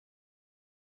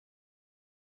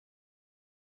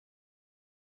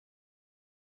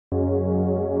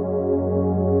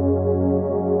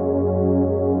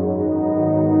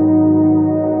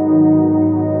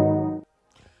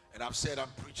I've said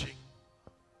I'm preaching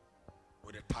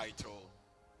with the title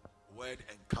Word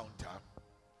Encounter,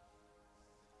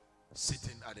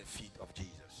 Sitting at the Feet of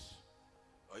Jesus.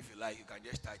 Or if you like, you can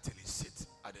just title it Sit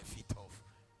at the Feet of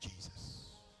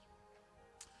Jesus.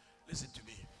 Listen to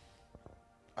me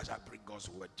as I bring God's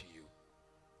word to you.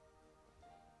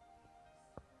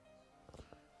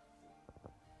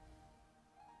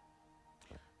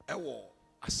 Ewo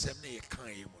asem na ye kan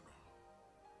ye mu no.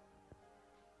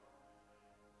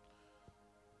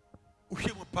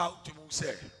 Uhwe mu pa to mu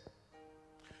say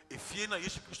efie na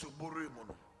Yesu Kristo borre mu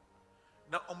no.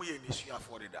 Na omo ye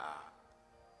nisuafo de da.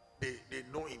 They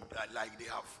know him, like they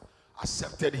have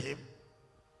accepted him.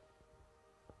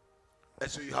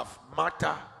 And so you have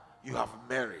Martha, you have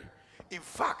Mary. In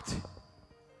fact,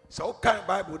 so kind of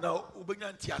Bible now,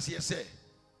 ubenya ntiase say,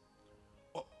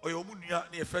 oyomu nua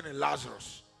na friend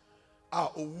Lazarus,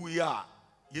 owu ya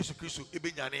Yesu Kristo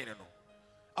ebenyane ne no.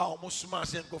 Omo suma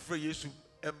se nkofre Yesu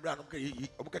embra no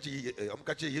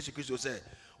omkache Yesu Kristo say,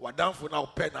 wadanfo na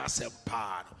ope na asem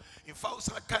pa no. In fact,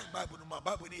 so kind Bible no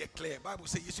Bible ni clear. Bible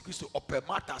say Yesu Kristo ope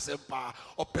Martha asem pa,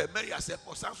 ope Mary asem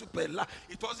pa, so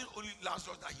it wasn't only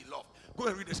Lazarus that he loved. Go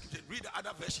and read the scripture. Read the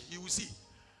other version. You will see.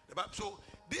 The Bible. So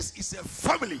this is a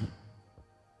family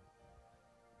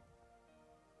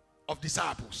of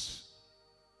disciples.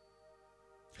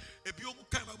 If you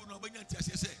can't Bible no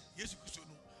say Yesu Kristo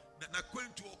no na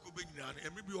kwentu okobenyina na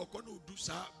emri bi okono do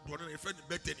sa brother na friend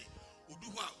Bethany.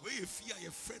 Odu ho a we efia ye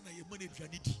friend na ye money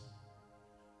aduane di.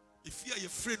 Efia ye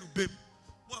friend bem.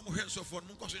 Mo am hwe so for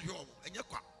mo nkoso hwe omo. Enye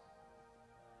kwa.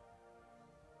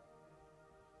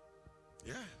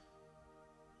 Yeah.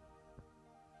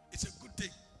 It's a good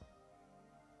thing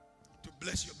to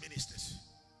bless your ministers,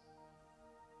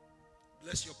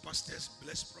 bless your pastors,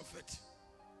 bless prophet.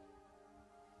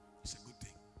 It's a good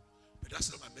thing. But that's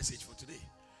not my message for today.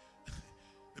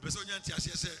 The person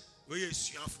say, we are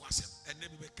for asem, and then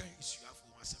we can issue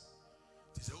for asem.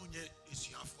 It is only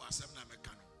issue for asem na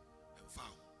mekano and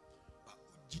found. But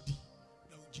ujidi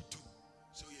na ujitu.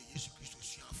 So ye Yesu Kristo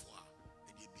issue for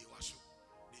and ye be waso,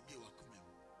 they be wakume.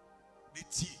 They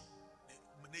tea.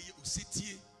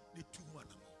 Usitie ne tu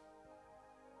anamo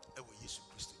ewo Yesu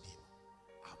Kristo dim.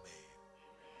 Amen.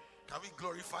 Can we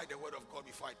glorify the word of God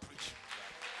before I preach?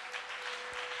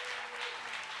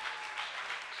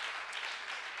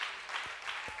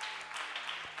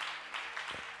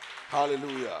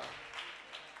 Hallelujah.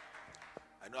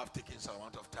 I know I've taken some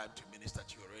amount of time to minister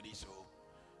to you already, so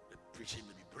the preaching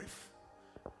may be brief.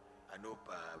 I know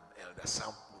Elder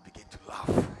Sam will begin to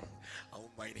laugh. I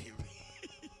won't mind him.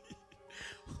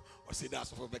 Say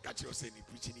that's for the catcher saying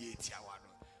preaching 8 hours.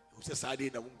 Who says I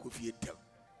didn't won't go feed them.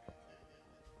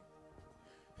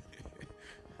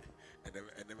 And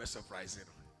never surprising.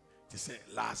 To say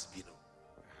last bino.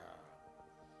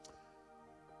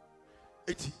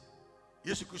 Eti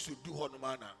Yesu Kristo do ho no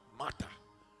mana Martha.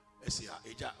 Esi a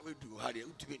eja we do ha de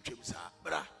untumi ntwem sa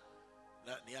bra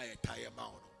na ne aye taye ma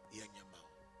ho no ye nya ma.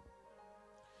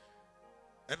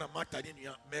 And Martha ni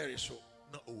nua Mary so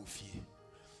na ofie.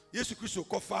 Yesu Kristo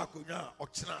kofa akonya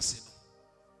otena ase no.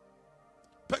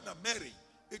 Pena Mary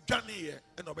edwane ye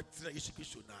na obetena Yesu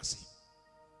Kristo na ase.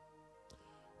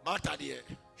 Martha de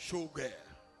show girl,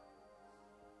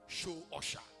 show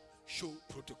usher, show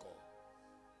protocol.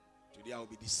 Today I will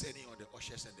be descending on the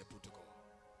ushers and the protocol.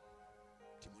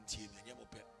 I'm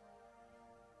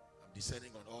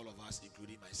descending on all of us,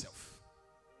 including myself.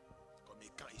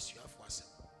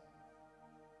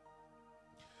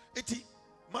 Eti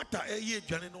Martha eye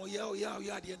dwane no ya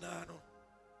de na no.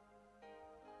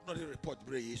 No the report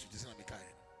bray Yesu te na mekai.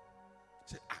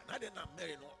 Say na de na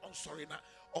Mary no on sorry na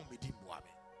on me di boa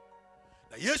me.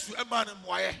 Na Yesu e ma ne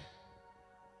moaye.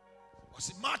 O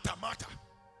say Martha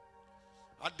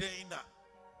aden na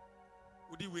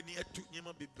odi weni atu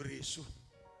nyema bebre so.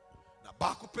 Na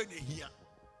ba ko pe na hia.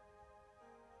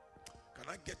 Can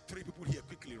I get 3 people here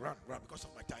quickly? Run, because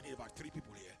of my time. I need about 3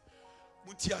 people here.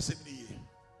 Muntia assembly.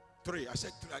 3. I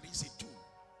said 3. I didn't say 2.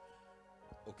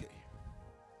 Okay.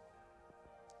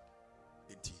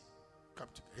 Come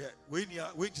to here. When you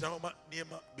are near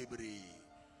baby.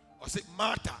 I said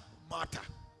Martha.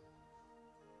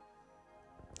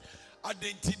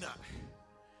 Adentina.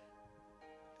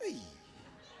 Hey.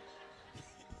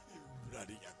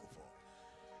 Brother Nyako.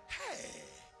 Hey.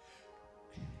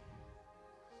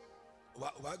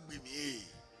 What be me?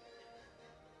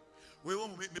 We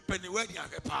won't be penny wedding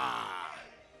a pa.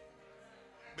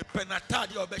 Me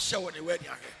penatadi or be show on the wedding.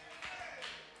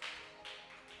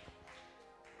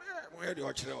 Where do you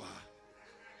watch?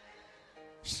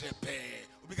 Shepe,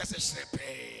 because a shepe.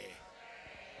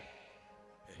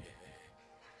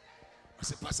 I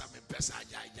say, Pastor, me pesa,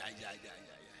 yeah.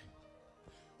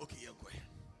 Okay, you're going.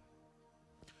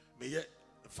 May you,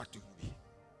 in fact, you be.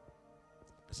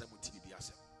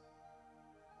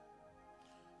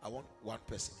 I want one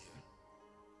person here.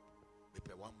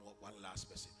 Maybe one last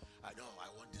person. I know, I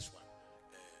want this one.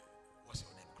 What's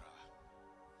your name,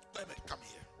 Kra? Let me come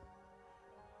here.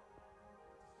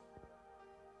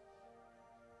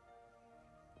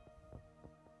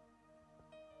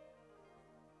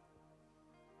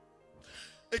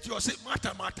 It was a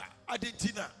matter. I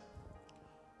didn't know.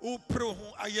 O pro who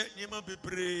I yet never be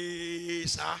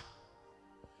praised.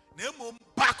 Nemo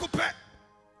back up.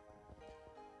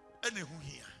 And who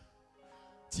here?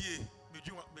 Tie, me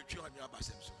do on your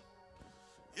basem so.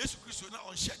 Yes, Christ na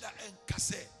on sheda and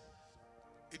kase.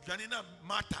 If you na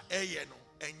matter no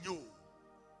and you.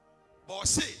 But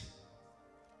say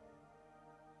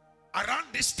around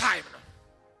this time,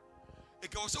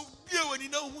 it was so dear when you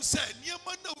know who said, near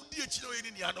man no dear children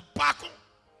in the back.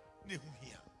 Ne who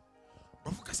here.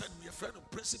 But focus on your friend on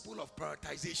principle of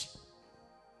prioritization.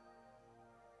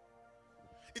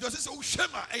 It was so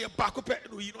shema a back up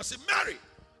you know say Mary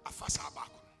a fast back.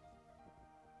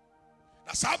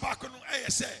 Na sa back no e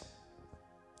say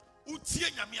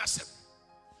utie nyame asem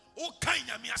o kan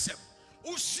nyame asem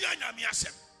o sua nyame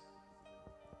asem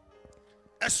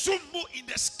esumbo in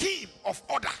the scheme of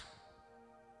order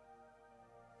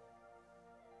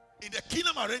in the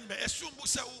kingdom arrangement esumbo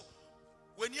say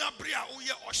when you bria o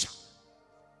ye osha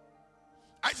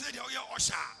I said you ye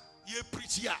osha ye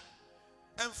preach here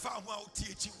and found out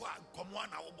teaching one come one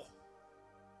hour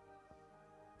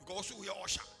because we are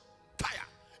osha kaya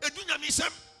edunya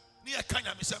misem near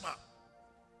kanya misema.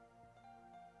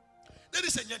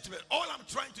 Ladies and gentlemen, all I'm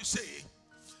trying to say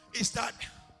is that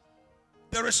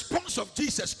the response of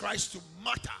Jesus Christ to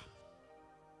matter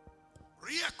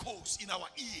re-echoes in our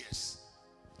ears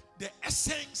the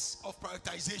essence of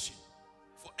prioritization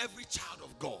for every child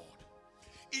of God.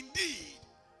 Indeed,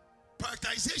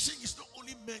 prioritization is not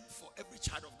only meant for every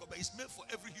child of God, but it's meant for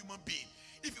every human being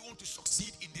if you want to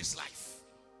succeed in this life.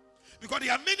 Because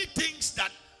there are many things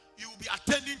that you will be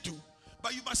attending to,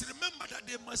 but you must remember that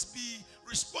they must be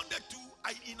responded to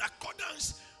in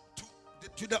accordance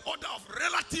to the order of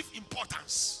relative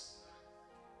importance.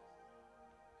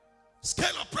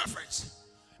 Scale of preference.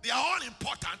 They are all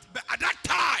important, but at that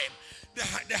time,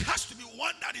 there has to be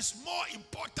one that is more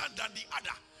important than the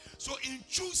other. So in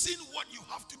choosing what you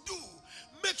have to do,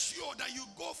 make sure that you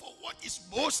go for what is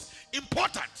most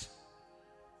important.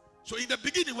 So in the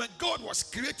beginning, when God was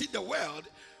creating the world,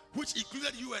 which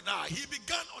included you and I, he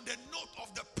began on the note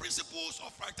of the principles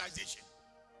of prioritization.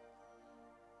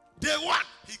 Day one,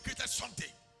 he created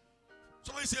something.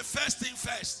 Somebody say first thing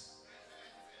first.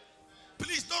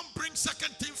 Please don't bring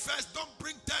second thing first. Don't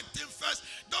bring third thing first.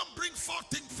 Don't bring fourth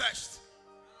thing first.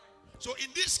 So in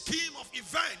this scheme of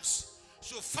events,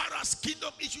 so far as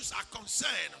kingdom issues are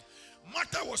concerned,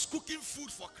 Martha was cooking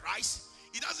food for Christ.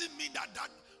 It doesn't mean that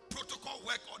protocol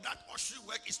work or that ushering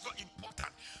work is not important.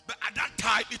 But at that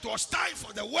time, it was time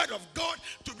for the word of God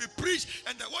to be preached,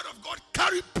 and the word of God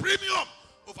carried premium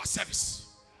over service.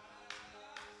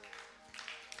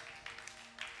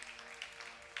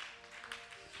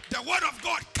 The word of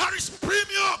God carries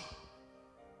premium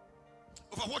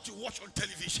over what you watch on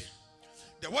television.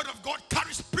 The word of God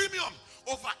carries premium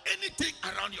over anything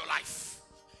around your life.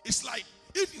 It's like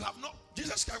if you have not,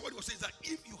 Jesus Christ, what he was saying is that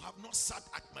if you have not sat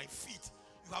at my feet,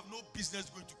 you have no business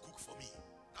going to cook for me.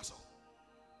 That's all.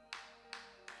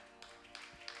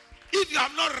 If you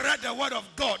have not read the word of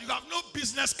God, you have no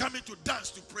business coming to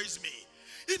dance to praise me.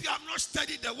 If you have not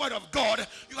studied the word of God,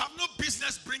 you have no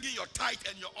business bringing your tithe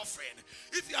and your offering.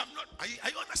 If you have not, are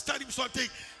you understanding something?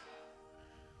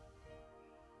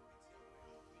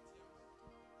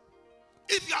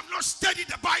 If you have not studied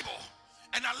the Bible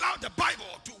and allowed the Bible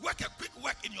to work a quick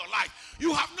work in your life,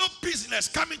 you have no business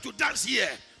coming to dance here.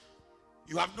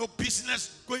 You have no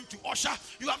business going to usher.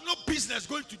 You have no business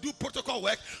going to do protocol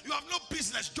work. You have no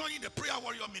business joining the prayer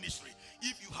warrior ministry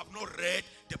if you have not read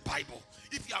the Bible,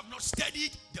 if you have not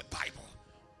studied the Bible.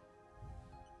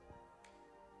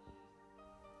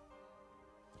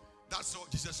 That's all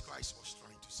Jesus Christ was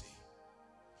trying to say.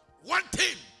 One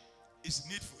thing is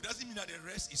needful. It doesn't mean that the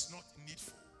rest is not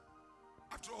needful.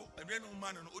 After all, a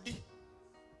man on Odi.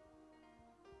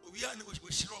 We are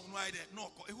no,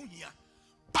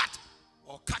 but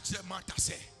or catch the matter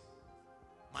say,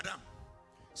 Madam,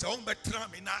 so on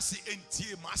betra me nasi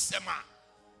enti masema.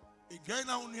 Again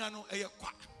now niano eye kwa.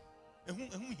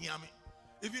 Ehun hia me.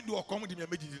 Even though come with me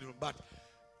medidino, but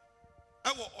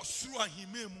ewo osuru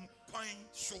ahime mu kwan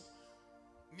so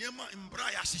niema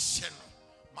mbra ya hihye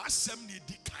no. Masem ne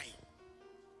di kan.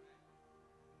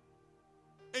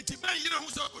 Enti ben yire hu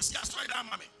so kosi asori da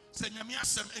ama me. Say nyame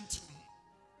asem enti.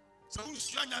 So who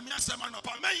sua nyame asem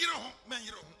anopa men yire ho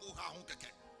o ha ho keke.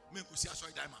 Men kusi aso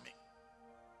dai mame.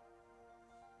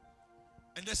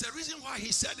 And there's a reason why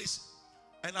he said this.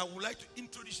 And I would like to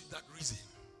introduce you that reason.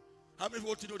 How many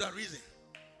want to know that reason?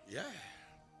 Yeah.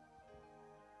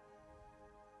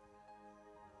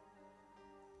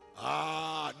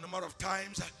 Number of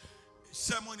times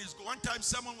one time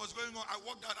sermon was going on. I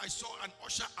walked out, I saw an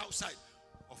usher outside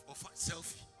of a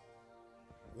selfie.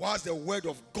 Whilst the word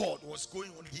of God was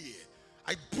going on here,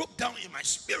 I broke down in my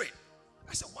spirit.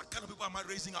 I said, what kind of people am I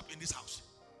raising up in this house?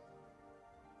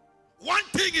 One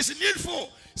thing is needful.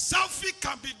 Selfie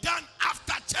can be done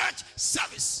after church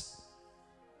service.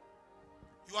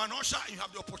 You are an usher and you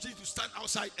have the opportunity to stand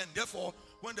outside, and therefore,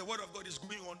 when the word of God is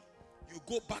going on, you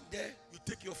go back there, you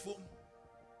take your phone.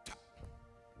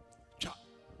 Cha.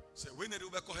 Say, when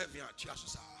you go heavy,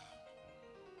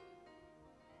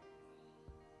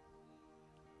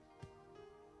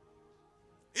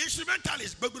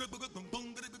 instrumentalist.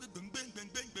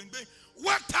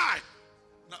 What time?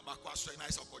 Not my question.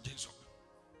 Nice or Jinso.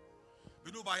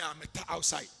 We know by our meta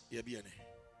outside. Hey.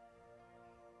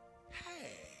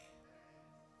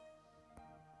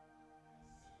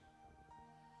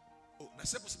 Oh, na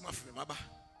sepos mafime maba.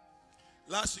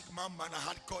 Last week, mama na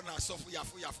had corner sofu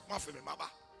yafu mafime maba.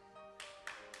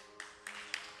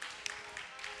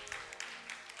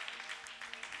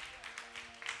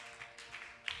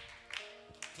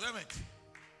 Clement,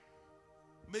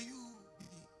 may you be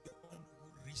the one who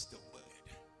reads the word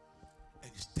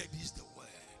and studies the word,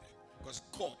 because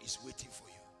God is waiting for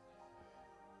you.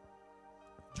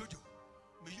 Jojo,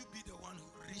 may you be the one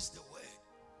who reads the word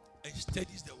and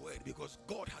studies the word, because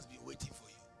God has been waiting for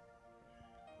you.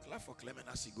 Clap for Clement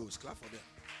as he goes. Clap for them.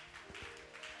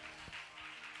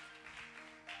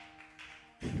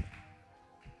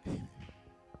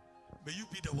 May you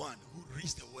be the one who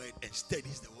reads the word and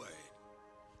studies the word,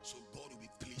 so God will be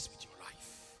pleased with your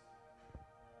life.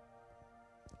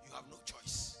 You have no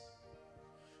choice.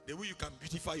 The way you can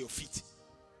beautify your feet,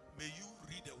 may you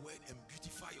read the word and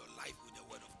beautify your life with the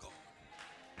word of God.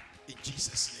 In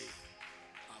Jesus' name.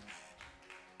 Amen.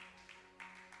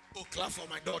 Oh, clap for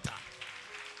my daughter.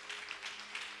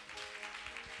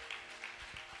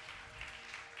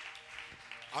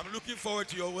 I'm looking forward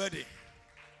to your wedding.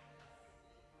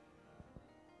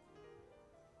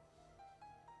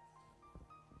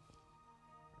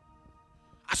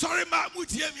 Sorry, ma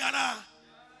mutie mi ana.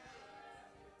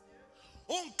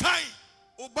 On kai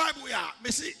o Bible ya me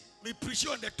see me preach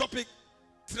on the topic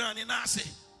traninase.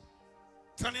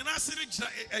 Traninase re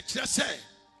kire se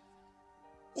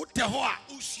o te ho a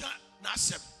usua na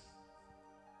asem.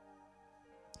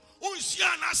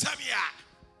 Usua na asem ya.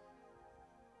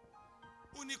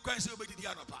 Uni kwan se obedidi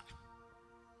anopa.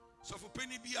 So for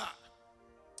penny bia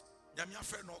nyame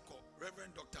afre no ko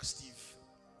Reverend Dr. Steve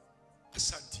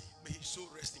Asante, may his soul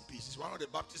rest in peace. He's one of the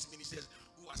Baptist ministers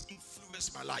who has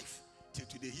influenced my life till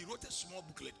today. He wrote a small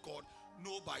booklet called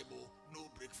No Bible, No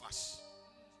Breakfast.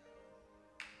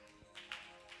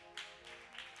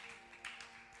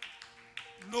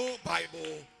 No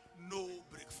Bible, no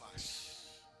breakfast.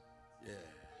 Yeah.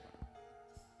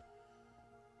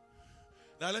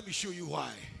 Now let me show you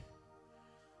why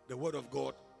the word of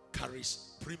God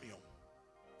carries premium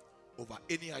over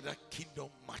any other kingdom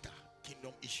matter,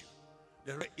 kingdom issue.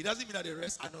 It doesn't mean that the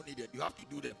rest are not needed. You have to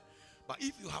do them. But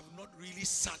if you have not really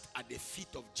sat at the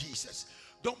feet of Jesus,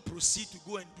 don't proceed to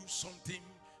go and do something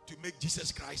to make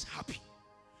Jesus Christ happy.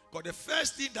 Because the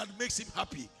first thing that makes him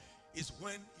happy is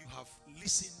when you have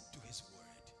listened to his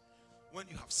word. When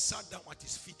you have sat down at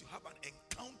his feet to have an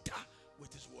encounter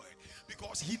with his word.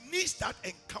 Because he needs that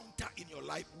encounter in your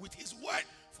life with his word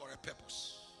for a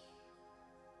purpose.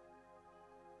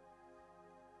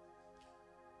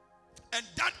 And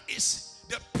that is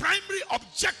the primary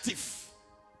objective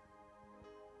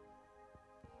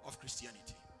of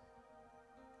Christianity.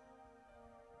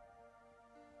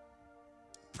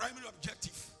 Primary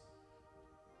objective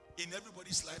in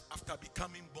everybody's life after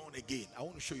becoming born again. I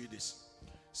want to show you this.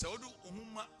 So,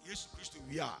 Jesus Christ,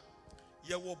 we are.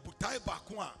 Ya wo butai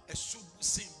bakwa esu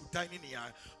sin butai ni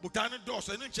nia butai no do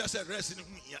so no chese rest ni hu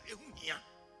hia.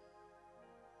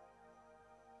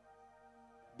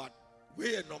 But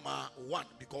we are number one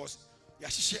because ya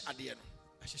hihye ade no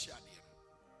ahihye ade no.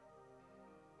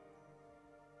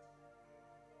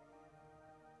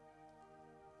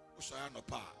 Usaya no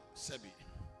pa sebi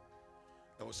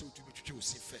that was to be to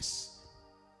see first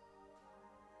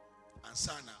and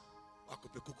sana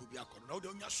akope kuku bi akọ no de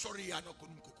onya sorry ya no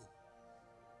konum kuku.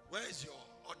 Where is your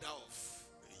order of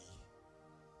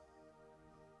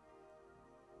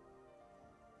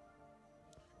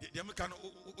the American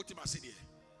ultima city?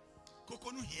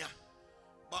 Makoko no here.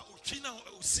 But Uchina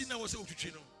Usina was a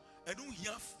Uchino. And don't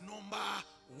have number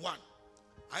 1.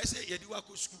 I say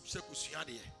Yediwako school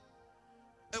Sekusiade.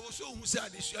 I was so who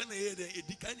said this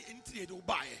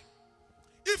buy.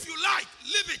 If you like,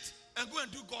 leave it and go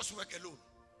and do God's work alone.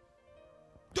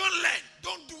 Don't learn,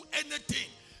 don't do anything,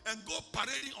 and go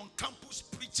parading on campus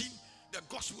preaching the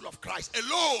gospel of Christ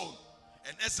alone.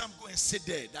 And as I'm going to sit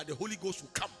there, that the Holy Ghost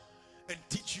will come and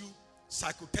teach you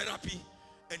psychotherapy,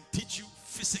 and teach you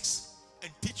physics,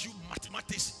 and teach you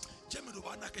mathematics.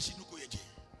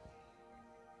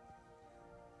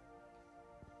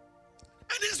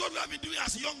 And this is what we have been doing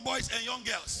as young boys and young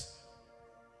girls.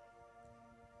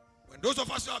 When those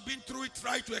of us who have been through it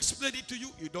try to explain it to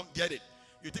you, you don't get it.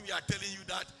 You think we are telling you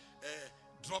that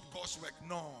drop God's work.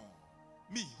 No.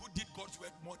 Me, who did God's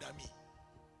work more than me.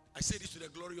 I say this to the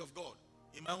glory of God.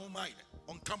 In my own mind,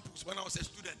 on campus when I was a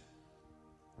student.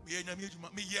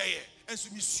 And so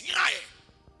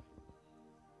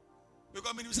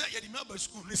because when you say you remember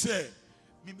school, they say,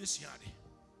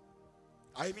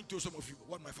 I even told some of you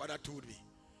what my father told me.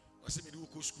 I said, "Me do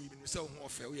go school. Me say who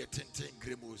offer we 10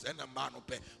 gramos and a man up.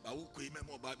 But who go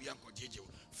remember baby uncle JJ.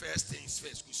 First things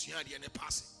first. Kusiya di ane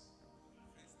pass.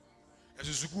 As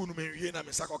you school no me we na me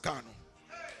sakokano.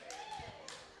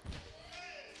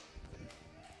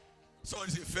 So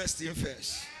it's the first thing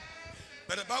first.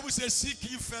 But the Bible says, seek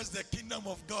ye first the kingdom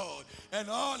of God and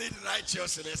all its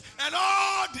righteousness and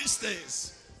all these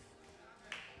things.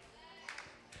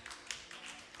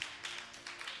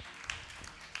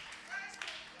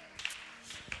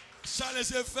 Shall I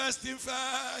say first thing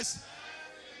first?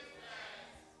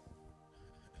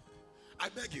 I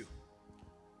beg you.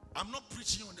 I'm not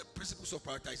preaching on the principles of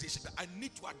prioritization, but I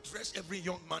need to address every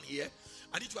young man here.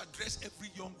 I need to address every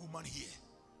young woman here.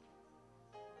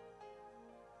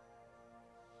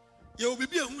 You will be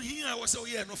here. I was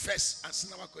here no first and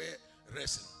since I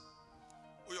wrestling.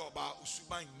 We are about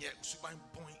Usuban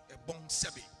boy a bon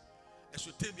sebi. And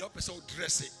so tell me up so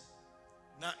dress it.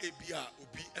 Now Abia will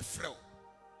be a frail.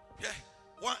 Yeah.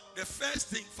 What the first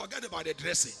thing, forget about the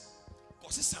dressing.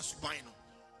 Because it's a subino.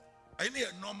 I need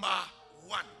a number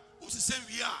 1. Who's the same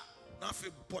we are? Now for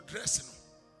board dressing.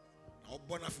 Now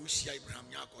born of Ushia Abraham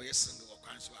Nyako Jnr. or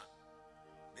Kanswa.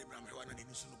 Abraham Hewan and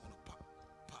Inusuno pa.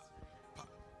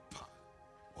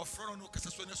 Or Frono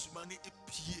Casasona Sumani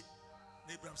Epie.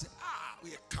 Abraham said,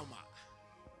 we are Kama.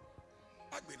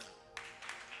 Agbina.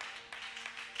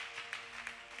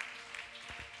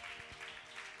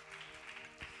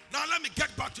 Now let me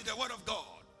get back to the word of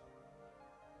God.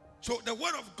 So the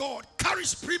word of God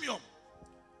carries premium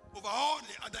over all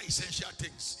the other essential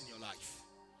things in your life.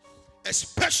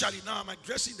 Especially now I'm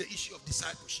addressing the issue of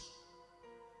discipleship.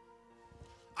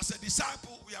 As a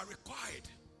disciple, we are required.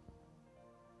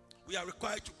 We are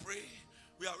required to pray.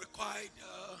 We are required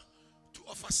to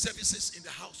offer services in the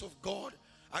house of God.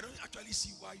 I don't actually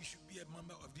see why you should be a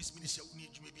member of this ministry.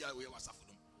 Maybe I will for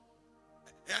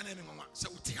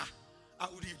them. I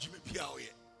would give Jimmy Pia.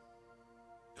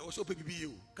 There was also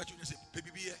PBU. Catch you say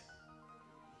PBU.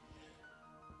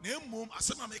 Name mum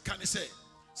asema me can say.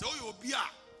 So you be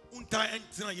a unta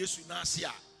entina Yesu na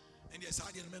sia. And yes,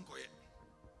 I didn't menko yet.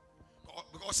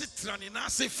 Because it trani na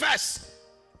say first.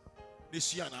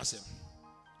 This year na sem.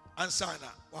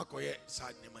 Ansana wakoye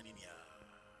sad ne maninia.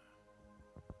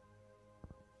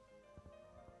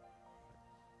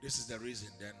 This is the reason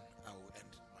then I will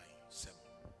end my sermon.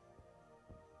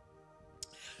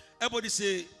 Everybody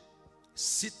say,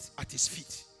 sit at his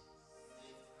feet.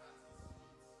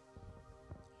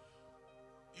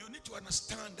 You need to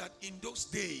understand that in those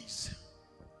days,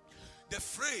 the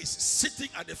phrase sitting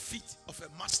at the feet of a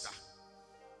master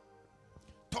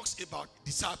talks about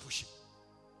discipleship.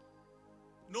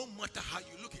 No matter how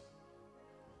you look at it.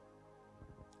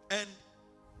 And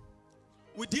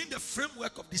within the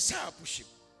framework of discipleship,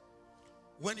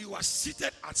 when you are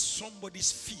seated at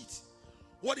somebody's feet,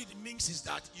 what it means is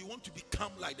that you want to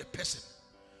become like the person.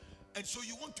 And so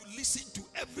you want to listen to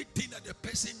everything that the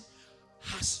person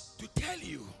has to tell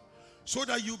you. So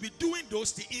that you'll be doing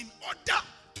those things in order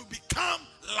to become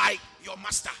like your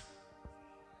master.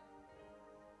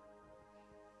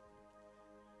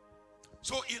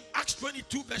 So in Acts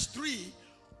 22 verse 3,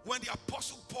 when the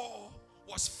Apostle Paul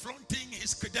was flaunting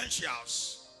his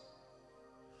credentials,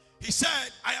 he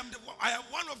said, I am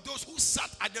one of those who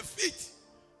sat at the feet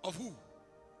of who?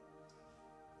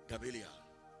 Gamaliel.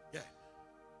 Yeah.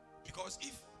 Because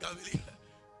if Gamaliel,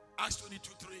 Acts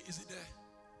 22:3, is it there?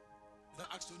 Is that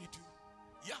Acts 22?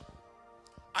 Yeah.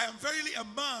 I am verily a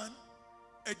man,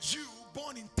 a Jew,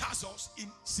 born in Tarsus in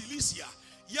Cilicia,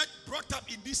 yet brought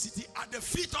up in this city at the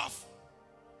feet of.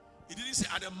 He didn't say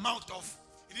at the mouth of.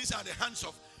 He didn't say at the hands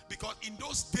of. Because in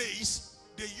those days,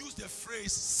 they used the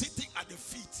phrase sitting at the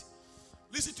feet.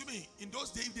 Listen to me. In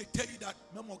those days, they tell you that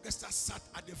Mama Augusta sat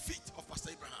at the feet of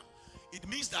Pastor Abraham. It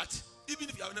means that even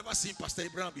if you have never seen Pastor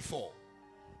Abraham before,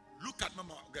 look at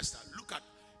Mama Augusta. Look at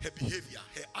her behavior,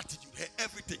 her attitude, her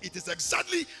everything. It is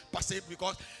exactly Pastor Abraham,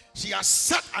 because she has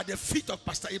sat at the feet of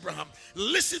Pastor Abraham.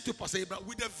 Listen to Pastor Abraham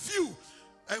with the view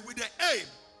and with the aim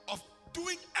of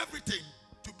doing everything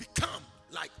to become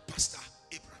like Pastor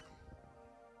Abraham.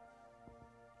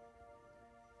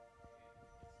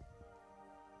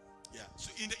 Yeah.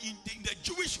 So in the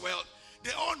Jewish world,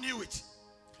 they all knew it.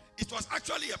 It was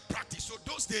actually a practice. So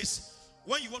those days,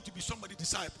 when you want to be somebody's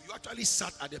disciple, you actually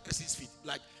sat at the person's feet.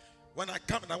 Like when I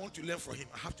come and I want to learn from him,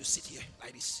 I have to sit here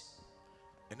like this.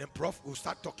 And then Prof will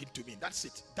start talking to me. That's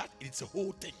it. That is a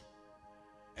whole thing.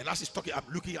 And as he's talking, I'm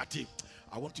looking at him.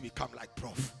 I want to become like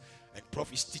Prof. And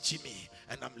Prof is teaching me.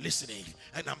 And I'm listening.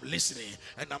 And I'm listening.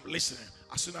 And I'm listening.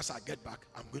 As soon as I get back,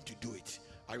 I'm going to do it.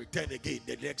 I return again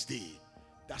the next day.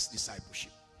 That's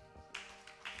discipleship.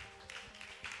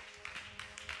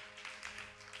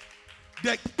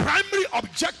 The primary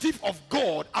objective of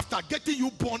God after getting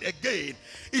you born again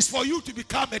is for you to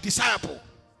become a disciple.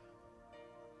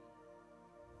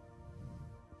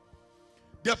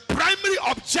 The primary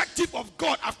objective of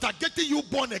God after getting you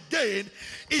born again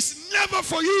is never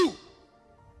for you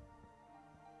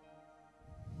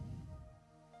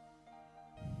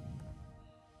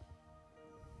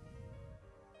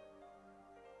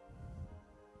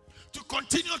to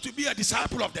continue to be a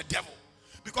disciple of the devil,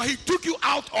 because he took you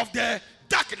out of the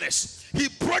darkness. He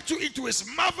brought you into his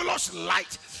marvelous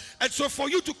light. And so for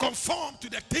you to conform to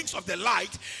the things of the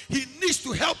light, he needs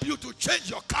to help you to change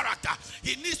your character.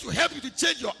 He needs to help you to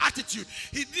change your attitude.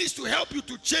 He needs to help you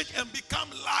to change and become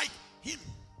like him.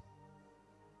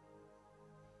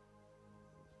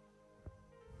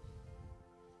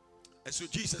 And so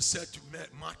Jesus said to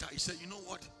Martha, he said, you know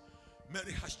what?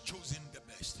 Mary has chosen the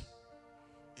best.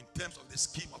 In terms of the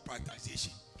scheme of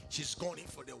prioritization, she's gone in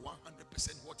for the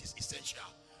 100% what is essential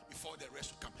before the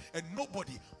rest will come. And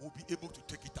nobody will be able to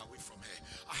take it away from her.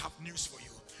 I have news for you.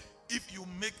 If you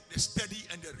make the study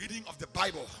and the reading of the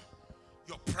Bible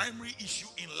your primary issue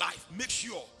in life, make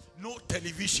sure no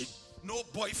television, no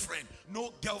boyfriend,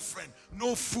 no girlfriend,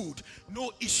 no food,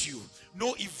 no issue,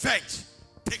 no event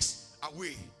takes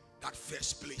away that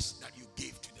first place that you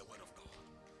gave to the Word of God.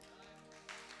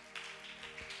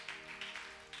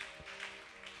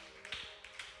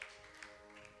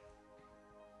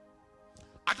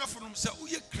 Adofo say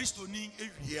uye Kristoni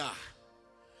ewia.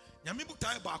 Nyame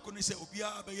butai ba ko ne say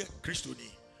obia be ye Kristoni.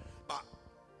 Ba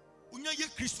unya ye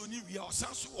Kristoni wia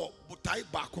osanso wo butai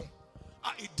ba ko a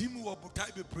edimu wo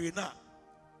butai bebre na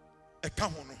eka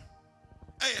ho no.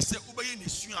 Eye say ubeye ne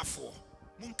suafo.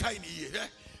 Munkai ne ye he.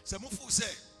 Se mufu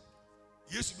say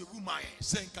Yesu be wu mai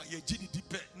say nka ye gidi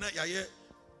dipe na yaye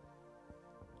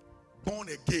born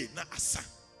again na asa.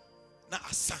 Na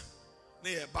asa. Na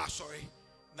ye ba sorry.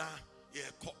 Na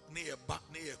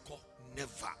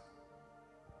never.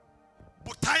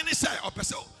 But tiny say or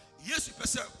person, yes,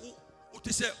 person what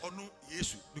say or no,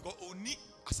 yes, because only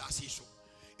assassination.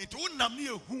 It won't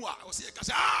name who I was saying,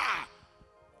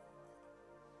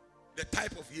 the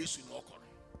type of yes you know.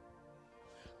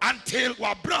 Until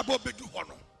we bravo bedu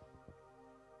hono,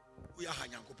 we are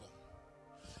hanyangopo.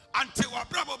 Until we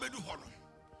bravo bedu hono,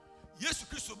 yes,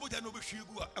 Christo Buddha no be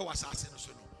shigu, I was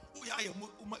assassin.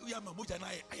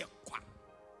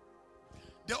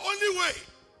 The only way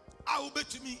I will bet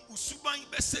to me usubai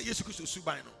be say Yesu Christ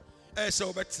usubai no.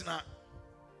 So betina.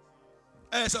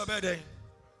 So be there.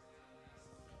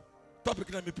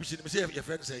 Topic na me preaching. Me say your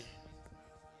friend say.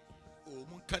 Oh,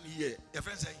 mun kan here. Your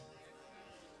friend say.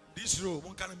 This row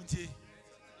mun kan mintie.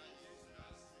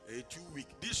 2 week.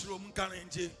 This row mun kan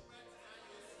mintie.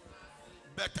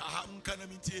 Better ha mun kan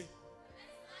mintie.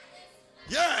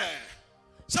 Yeah.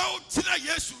 So tina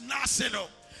Yesu na se no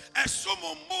e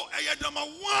somo mo eyedama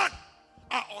one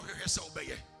a ohwehwe se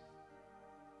obeye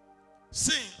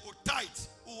sing o tight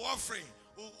o offering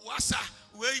o wasa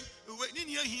we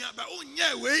ni ahia ba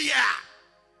onye we ya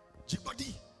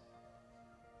jibody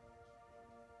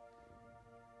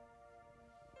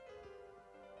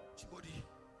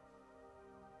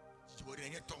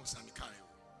enye tongues na me kan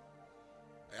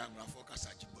I am na focus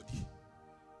at jibody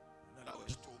na that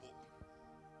was tobo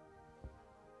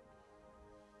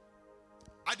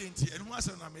Identity and was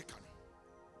an American.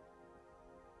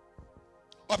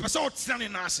 Or person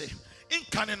standing now say, in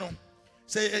Canano,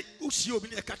 say, Usio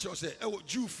be a catcher, say, oh,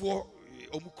 Jew for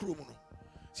Omukromono.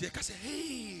 Say, I say,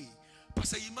 hey,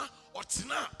 Pasayima, or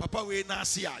Tina, Papa, we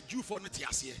Nasia, Jew for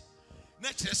Natiasia.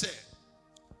 Nature say,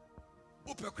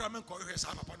 Ope kramen ko hwe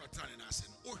sa papa no tran na ase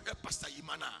no. O hwe pastor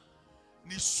Yimana.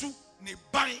 Ni su ni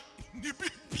ban ni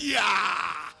bibia.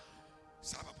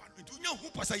 Sa papa no. Nti unya hu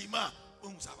pastor Yima, o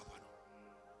hu sa papa no.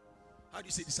 How do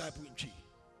you say disciple in chi?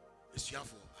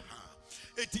 Esuafo.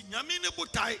 Eti nyame ne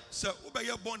botai se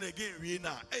obeye born again wie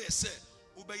na eye se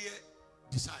obeye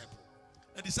disciple.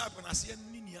 A disciple na se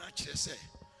ni ni a kire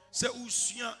se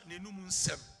usua nenum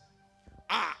nsem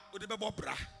a ode bebo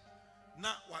bra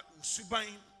na wa usuban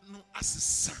no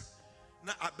asesa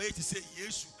na abaye ti se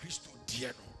Yesu Kristo die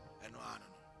no eno ano no.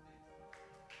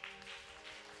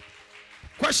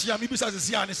 Question mi bisa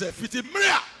se ane se fiti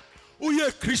mrea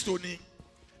uye Kristo ni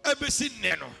ebesi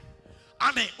ne no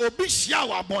ane obi hia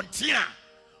wa bonte a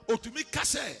otumi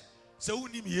kase se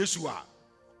unim Yesu a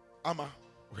ama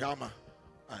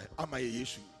ye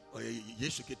Yesu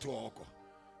Yesu keto oko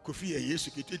kofi ye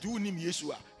Yesu keto unim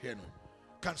Yesu a here no.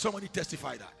 Can somebody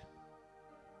testify that?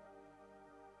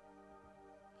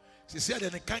 She said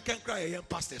that can cry young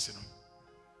pastors no.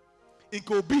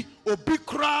 Inka obi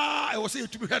cry I was say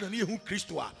to be heard on you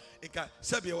Christo a inka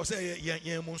sabi I was say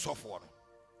yen mun sofo no.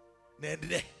 Na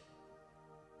ende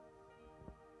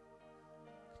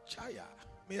chaya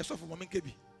me sofo mo menke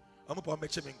bi amopa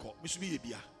meche menko misubi ye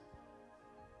bia.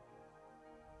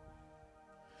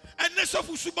 And this of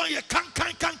Usuban ye can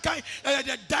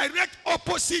the direct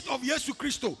opposite of Jesus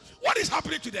Christo. What is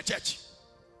happening to the church?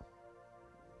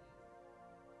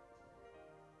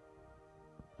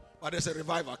 But there's a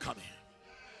revival coming.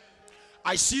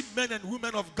 I see men and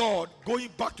women of God going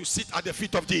back to sit at the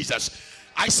feet of Jesus.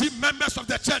 I see members of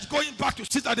the church going back to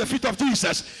sit at the feet of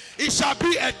Jesus. It shall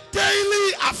be a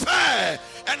daily affair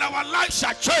and our life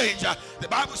shall change. The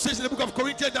Bible says in the book of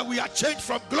Corinthians that we are changed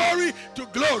from glory to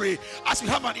glory as we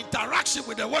have an interaction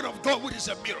with the word of God, which is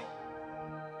a mirror.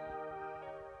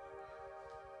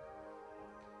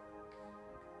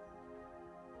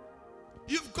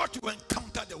 You've got to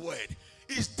encounter the word.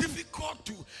 It's difficult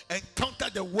to encounter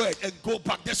the word and go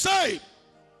back the same.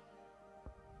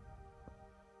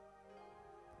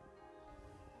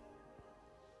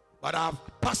 But I've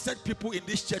pastored people in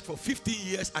this church for 15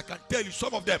 years. I can tell you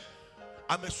some of them.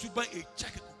 I'm a super a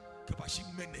check. Kabashi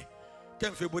mene.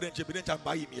 Ken fe boden che beden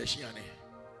chamba yi mi ehia ne.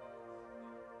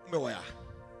 Me wa ya.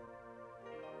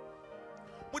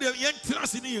 Mo de yen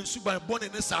trans ni yen suban born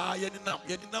ne sa yen nam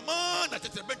na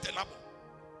tete bente labo.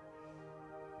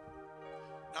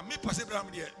 Na me passe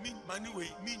bram de mi mani we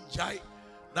mi jai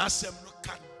na asem no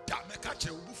ka da me ka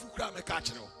kire obufu kra me ka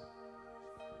kire.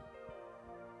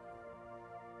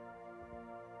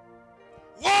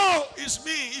 Woe is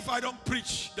me if I don't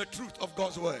preach the truth of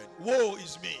God's word. Woe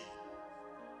is me.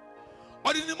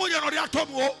 Or in the morning,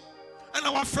 and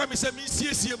our friend is a me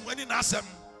when in Asem.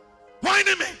 Why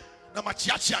me? Na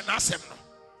machiachi and Asem.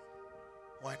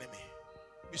 Why me?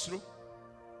 Miss Ru?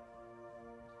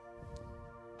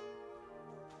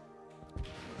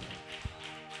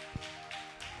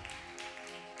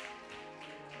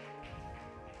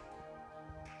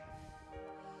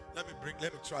 Let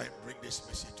me try and bring this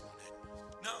message to an end.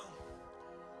 Now,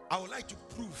 I would like to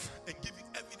prove and give you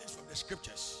evidence from the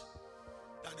scriptures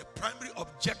that the primary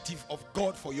objective of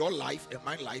God for your life and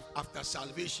my life after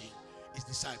salvation is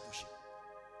discipleship.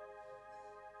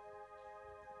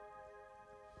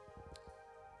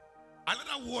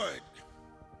 Another word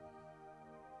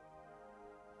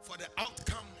for the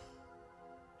outcome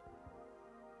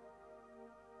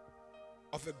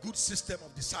of a good system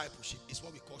of discipleship is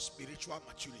what we call spiritual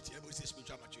maturity. Everybody say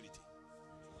spiritual maturity.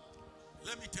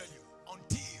 Let me tell you,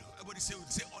 everybody say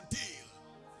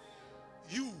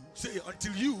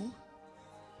until you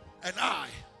and I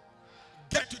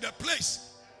get to the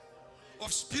place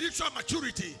of spiritual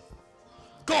maturity,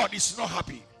 God is not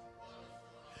happy.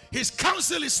 His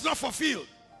counsel is not fulfilled.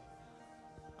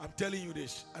 I'm telling you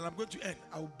this, and I'm going to end.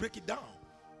 I will break it down.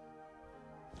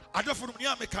 I don't know.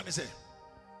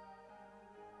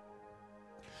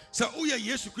 So uye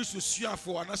Yesu Kristo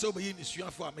suafo anase obeyi ni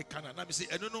suafo amekana na me say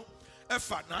eno no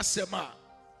efa na asema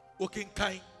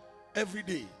okenkan every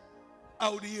day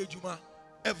awudi ejuma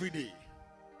every day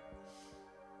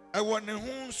e won ne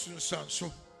ho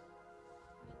sunsanso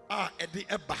ede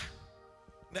eba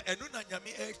na eno na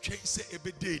nyame e twen se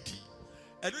ebededi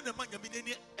eno na ma nyame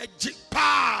ni eji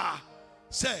pa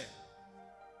se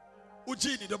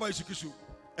uji ni doba Yesu Kristo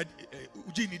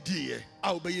uji ni die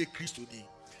a obeye Kristo ni.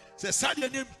 The Sadia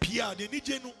name Pia, the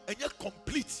Nije no, and yet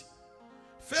complete.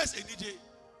 First, a Nije,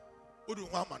 Udu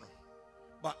Wamano,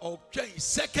 but okay,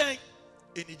 second,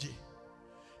 a Nije.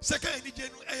 Second, a Nije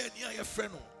no, and your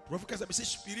friend, Professor, I say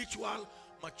spiritual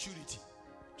maturity.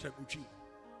 Chaguchi.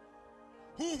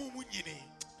 Who Munyini,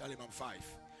 Talimam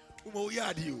 5. Umo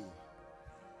Yadio.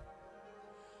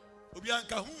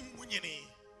 Obianka hu nyini.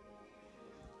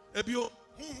 Ebio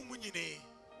hu nyini.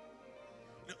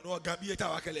 No Gambia ta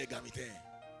wakele gamite.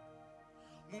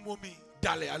 Mumomi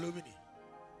dale alumini.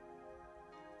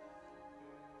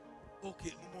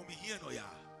 Okay, mumomi here no ya.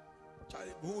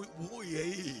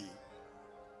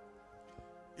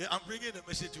 Yeah, I'm bringing the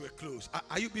message to a close.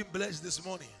 Are you being blessed this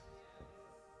morning?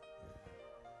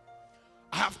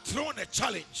 I have thrown a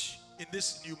challenge in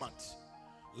this new month.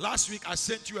 Last week I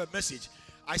sent you a message.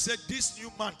 I said this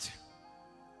new month,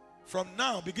 from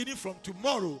now, beginning from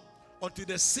tomorrow until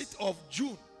the 6th of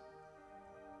June,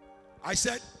 I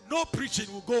said no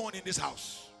preaching will go on in this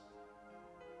house.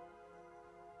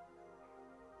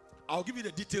 I'll give you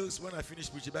the details when I finish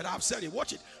preaching, but I've said it.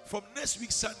 Watch it. From next week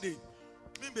Sunday,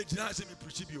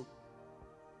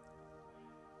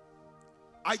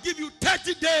 I give you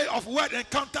 30 days of word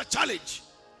encounter challenge.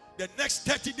 The next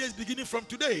 30 days beginning from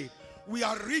today, we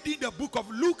are reading the book of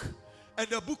Luke and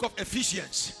the book of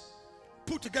Ephesians.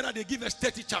 Put together, they give us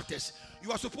 30 chapters.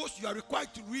 You are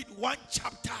required to read one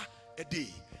chapter a day.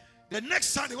 The next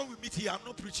Sunday when we meet here, I'm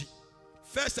not preaching.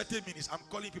 First 30 minutes, I'm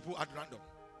calling people at random.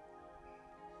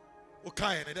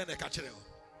 Okay, and then I catch it.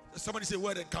 Somebody say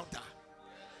word encounter.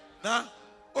 Now,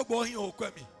 it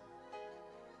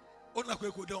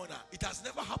has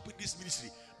never happened in this ministry,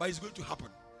 but it's going to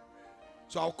happen.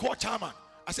 So I'll call chairman.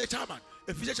 I say, chairman,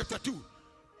 Ephesians chapter 2.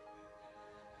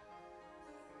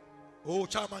 Oh,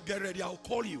 chairman, get ready. I'll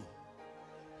call you.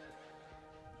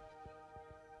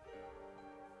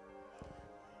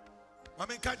 I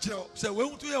mean, can't you say, we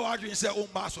want to hear what you say, oh,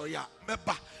 master, yeah,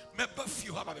 meba,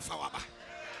 few have a fawaba.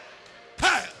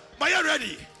 Hey, are you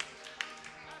ready?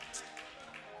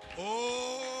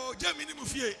 Oh, Jamini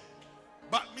Mufie.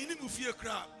 But Mini Mufie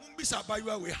Kra, Mumbisa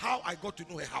Bayua, how I got to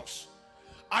know her house.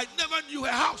 I never knew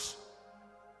her house.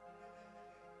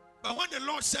 But when the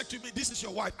Lord said to me, this is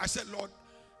your wife, I said, Lord,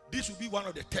 this will be one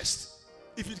of the tests.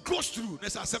 If it goes through,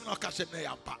 let's have 7 catch a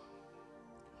nayampa.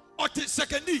 Or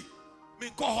secondly,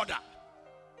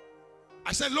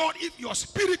 I said, Lord, if your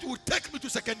spirit will take me to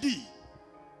secondly,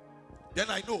 then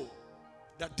I know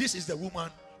that this is the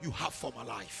woman you have for my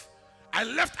life. I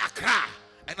left Accra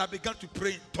and I began to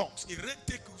pray in tongues.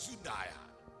 Irente kuzundaya,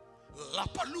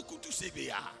 lapaluku tu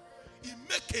sebea,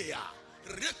 imekea,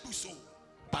 rekuso,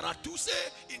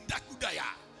 paratuse indakudaya.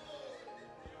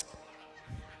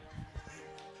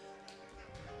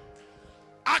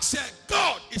 I said,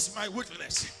 God is my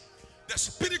witness. The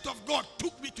Spirit of God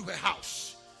took me to her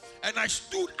house and I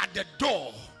stood at the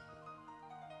door.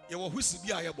 Yewo whistle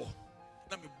bi ayebo.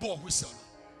 Na me ball whistle.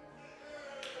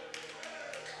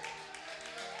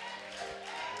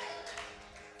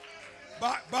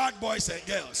 Bad boys and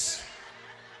girls.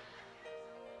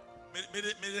 Me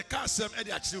the castle e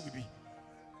dey achire bibi.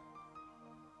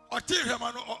 O tell him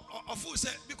of who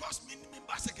say because me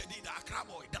basket dey the Accra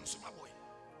boy, damn suma boy.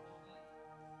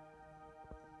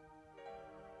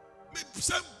 Me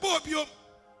say bobium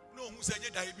no who say dey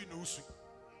bi no su.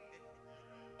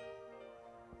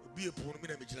 Obi e pon me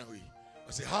na me gina we.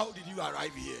 I say, how did you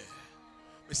arrive here?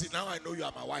 I say, now I know you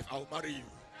are my wife, I will marry you.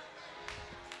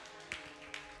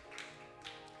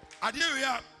 I did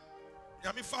here.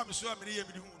 I mean, family so many years.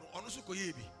 Honestly, ko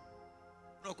yebi.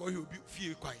 No ko you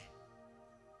feel quiet.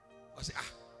 I say,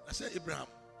 I say Abraham.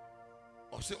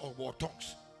 I say, war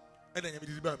tongues. And then you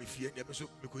did me fear.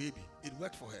 It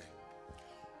worked for her.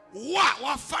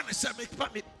 What fun is that?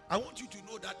 I want you to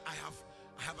know that I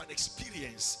have an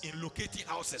experience in locating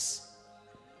houses.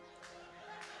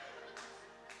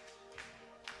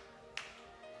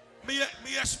 Me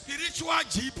a spiritual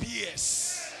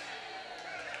GPS.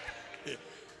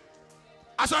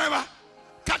 Asoreba,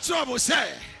 catch up will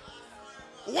say.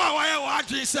 Why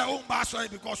you say oh sorry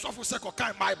because of say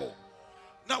kind Bible.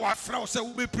 Now our friend say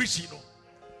we be preaching no.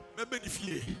 Me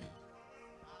benefit.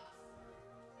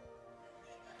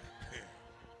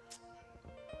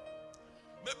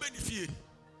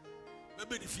 Me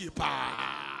benefit pa.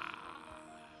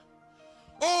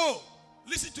 Oh,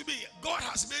 listen to me. God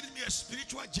has made me a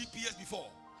spiritual GPS before.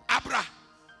 Abra,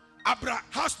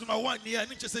 house number 1 here. I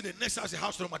need to say the next house is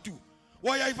house number 2.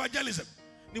 Why evangelism?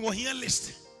 You will hear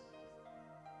list.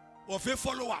 Or if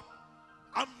follow up.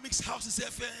 I mixed houses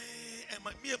and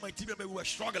me and my team members were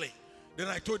struggling. Then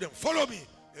I told them, follow me.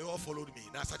 They all followed me.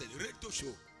 Now I started the radio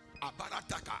show.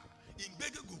 Abarataka. In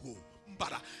Bega Google.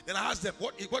 Then I asked them,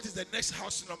 what is the next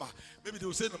house number? Maybe they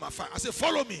will say number 5. I said,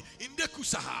 follow me. In the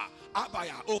Kusaha,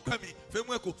 Abaya, Okami,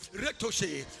 Femweko,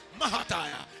 Retoshe,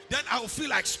 Mahataya. Then I will feel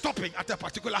like stopping at a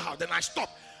particular house. Then I stop.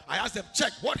 I ask them,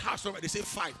 check what house number. They say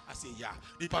 5. I say, yeah.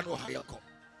 Nipa no hayako.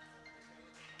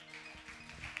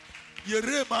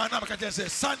 Yere man, I'm going to say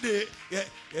Sunday.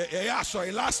 Yeah,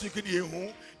 sorry. Last week in the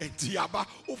home and Tiaba.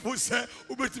 Ubu say,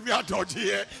 Ubu to me a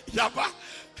dodgy. Yaba.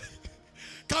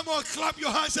 Come on, clap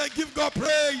your hands and give God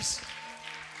praise.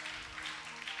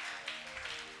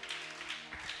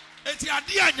 Enti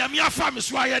adia nyame afa me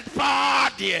so ayed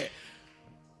pa de.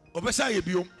 Obesa ye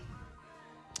biom.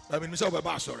 I mean,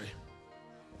 sorry.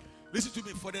 Listen to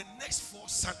me. For the next 4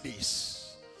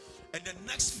 Sundays and the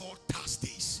next 4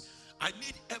 Thursdays, I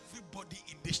need everybody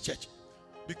in this church.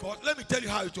 Because let me tell you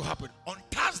how it will happen. On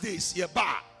Thursdays,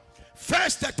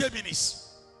 first 30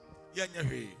 minutes.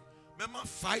 Remember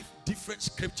 5 different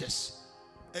scriptures.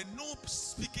 And no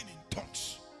speaking in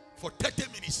tongues. For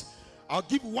 30 minutes, I'll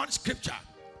give 1 scripture.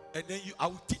 And then I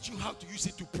will teach you how to use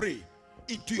it to pray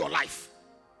into your life.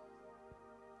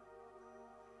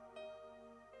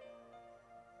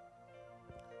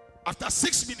 After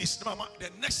 6 minutes,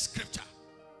 the next scripture,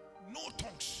 no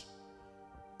tongues.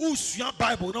 Who's your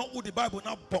Bible? No, who the Bible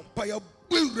now bumpire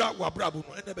will wabrabu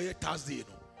no and be Thursday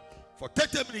no. For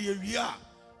 30 minutes we are.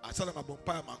 I said I'm a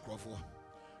bumpire macrofo.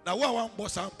 Now one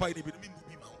boss umpire be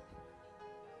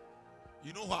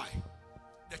you know why?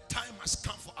 The time has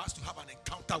come for us to have an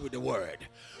encounter with the word,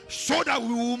 so that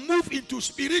we will move into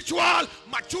spiritual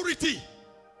maturity.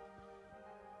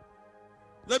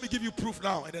 Let me give you proof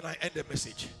now, and then I end the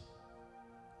message.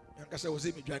 I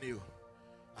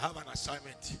have an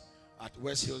assignment at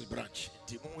West Hills branch.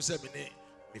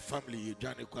 My family,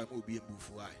 Johnny, will be in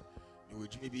Bufuai. You will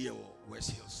be at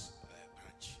West Hills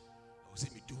branch. I will say,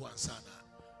 me do one sana.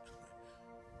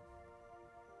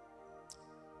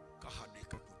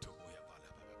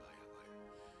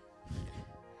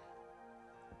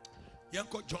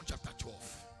 Nyako John chapter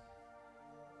 12.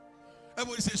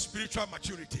 Everybody say spiritual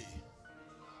maturity.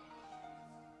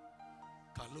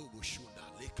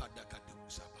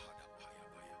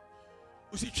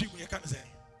 You see, you can say,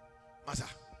 Masa.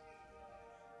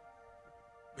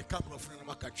 We come from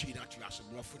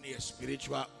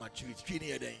spiritual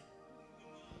maturity.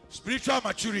 Spiritual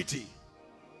maturity.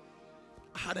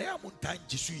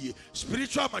 Spiritual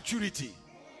maturity.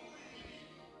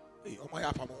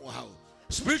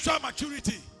 Spiritual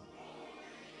maturity.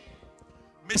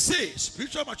 Me say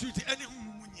spiritual maturity. Any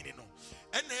you know,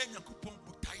 any yakupon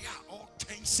butaya or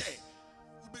ten say,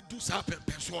 we do happen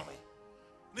person.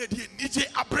 Ne di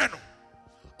nije abreno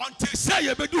until say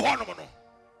you be do hono no.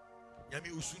 Nyami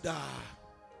usuda.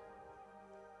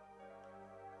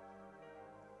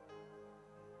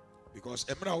 Because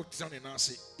emra utsan na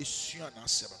say esua na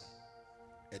asem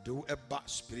no. Edo eba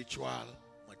spiritual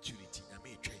maturity.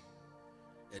 Nyami etwen.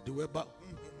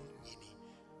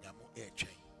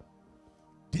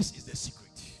 This is the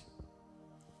secret.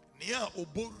 Nia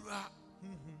obora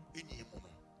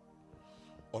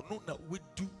ono na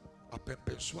wedu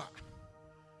apempenswa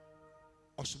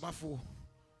osumafo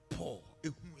Paul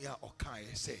ehu ya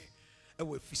okan say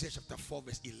ewe Ephesians chapter 4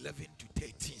 verse 11 to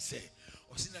 13 say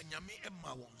osina nyame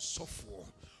ema won sofo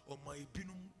oma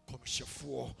ebinum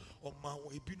komishefo oma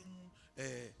won ebinum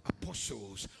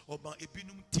apostles or my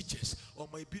ebinum teachers or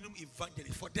my ebinum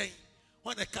evangelists. For them,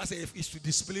 when the cast is to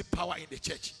display power in the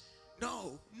church.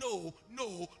 No.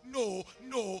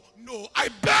 I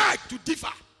beg to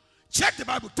differ. Check the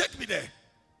Bible. Take me there.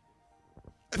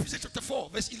 Ephesians chapter 4,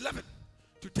 verse 11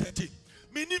 to 13.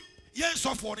 Meaning, yes,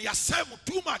 of one, yasem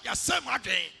too much, yasem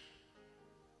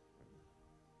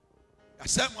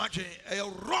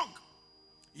wrong.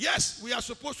 Yes, we are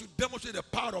supposed to demonstrate the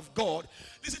power of God.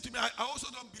 Listen to me, I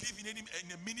also don't believe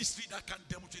in a ministry that can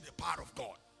demonstrate the power of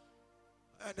God.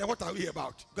 And then what are we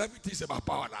about? Everything is about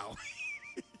power now.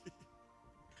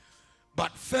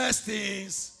 But first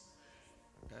things,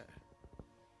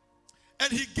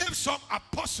 and he gave some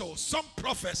apostles, some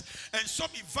prophets, and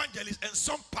some evangelists, and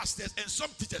some pastors, and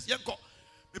some teachers. Yanko,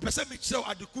 me person me show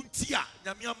adukuntia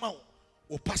nyamiama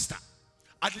o pastor.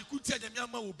 Adukuntia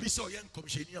nyamiama o bisa o yan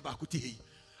komisheni abakuti.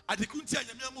 Adekuntia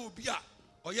nyamiama obia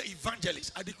or ye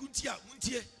evangelist. Adekuntia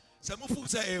muntie some folk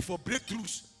say for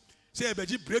breakthroughs. Say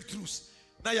beji breakthroughs.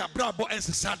 Now ya brabo and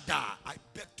sada. I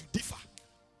beg to differ.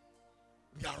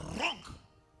 We are wrong.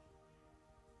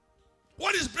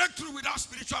 What is breakthrough without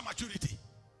spiritual maturity?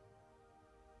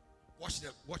 Watch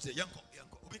the yanko.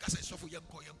 Obika say so for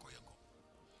yanko.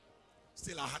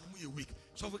 Still I had me a week.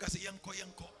 So we can say yanko.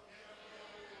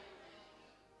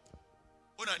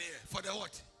 For the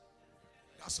what?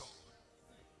 That's all.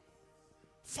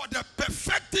 For the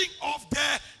perfecting of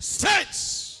the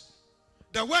saints.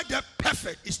 The word "the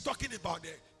perfect" is talking about the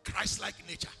Christ-like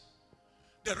nature.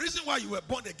 The reason why you were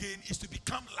born again is to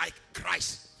become like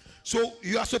Christ. So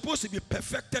you are supposed to be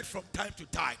perfected from time to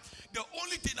time. The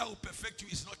only thing that will perfect you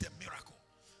is not a miracle.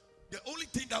 The only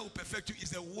thing that will perfect you is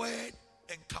the word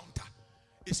encounter.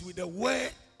 It's with the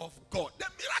word of God. The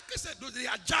miracles and those, they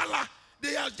are jala.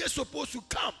 They are just supposed to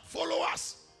come, follow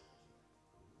us.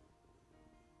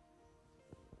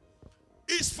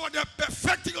 It's for the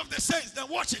perfecting of the saints. Then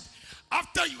watch it.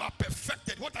 After you are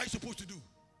perfected, what are you supposed to do?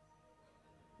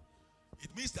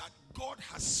 It means that God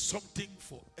has something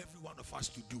for every one of us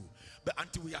to do. But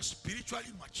until we are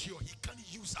spiritually mature, He can't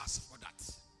use us for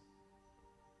that.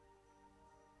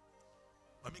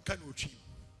 Mami can you achieve?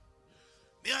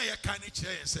 Nia ya can it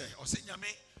say, or say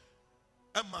Yame,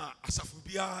 Emma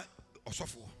Asafubia or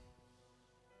Sofo.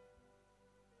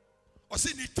 Or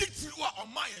say the thing you are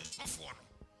on my Sofo.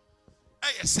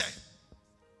 I say,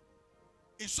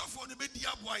 in Sofo the media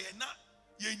boy, and not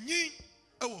ye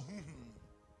oh.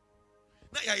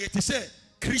 Now you say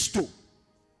Christo.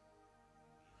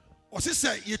 Or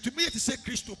say you to me to say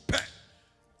Christo pe.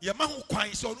 Your man who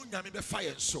quite so no nyame be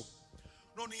fire so.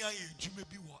 No nia ye jume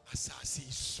bi wo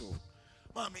asase so.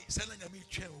 Mami say na nyame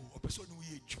twen o person no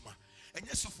ye juma.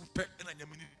 Enye sofo pe na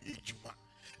nyame ni ye juma.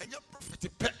 Enye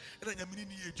prophet pe na nyame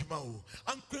ni ye juma o.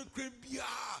 Ankrenkren bia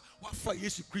wa fa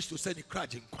Yesu Christo say ni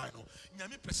kraje nkwan no.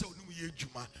 Nyame pese onu ye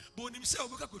juma. But onim say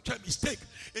obeka ko twa mistake.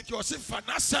 Enti o se fa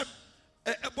na sem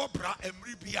ebobra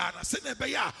emri bia na se na be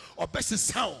ya obese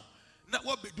sound na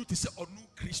wo bedu ti se onu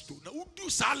Christo na udu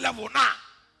sa level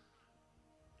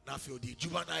na feel the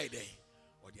juvenile day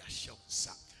or the assurance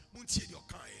muntie the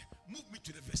okan move me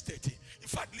to the verse 30. In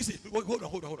fact, listen,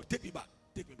 hold on, take me back.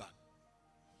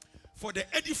 For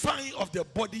the edifying of the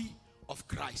body of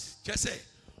Christ, just say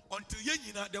until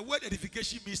yenina, the word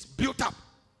edification means built up.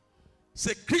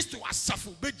 Say Christo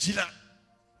asafu be jina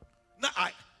na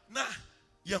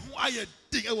Yehu aye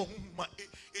ding ewo huma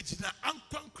ejina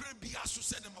ankwankran bi aso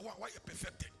say number 1 why you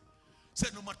perfected. Say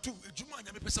number 2 ejuma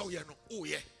nya me pesa wo ye no oh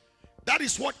yeah. That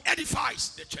is what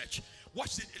edifies the church.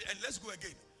 Watch it and let's go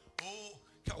again. Oh,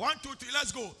 1, 2, 3,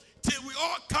 let's go. Till we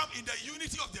all come in the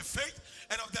unity of the faith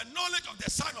and of the knowledge of the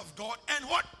Son of God and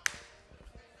what?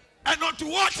 And unto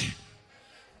what?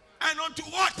 And unto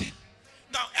what?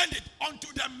 Now end it. Unto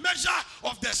the measure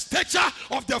of the stature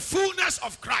of the fullness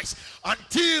of Christ.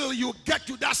 Until you get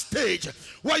to that stage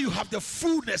where you have the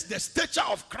fullness, the stature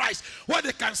of Christ. What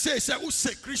they can say, who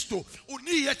say Christo? Who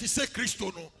need yet to say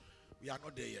Christo? No. We are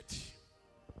not there yet.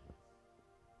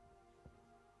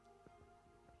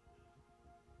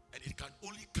 And it can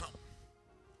only come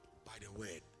by the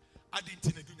word. I didn't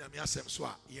think you nyame asem so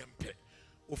a yempe.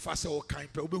 O fa se o kan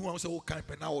pe, obehu am se o kan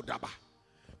pe na o daba.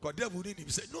 God devil didn't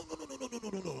even say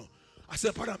no. I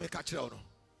said para me ka kire o no.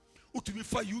 Utumi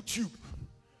fa YouTube.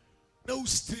 Na o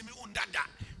stream on dada.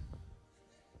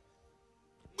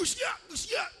 Bushia.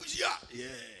 Yeah.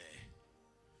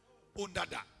 On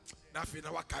dada. Na fe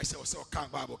na wa kai se o se o kan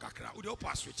Bible kakra. O de o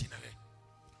pass switch na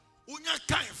he. Unya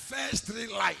kan first 3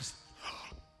 lies.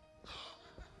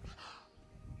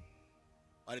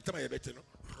 By the time I bet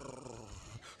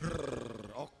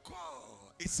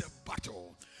it's a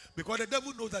battle. Because the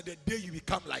devil knows that the day you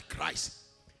become like Christ,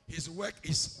 his work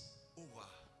is over.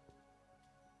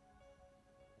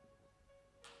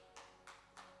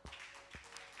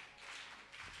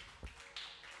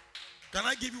 Can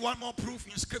I give you one more proof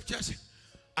in scriptures?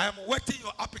 I am whetting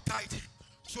your appetite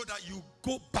so that you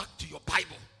go back to your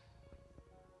Bible.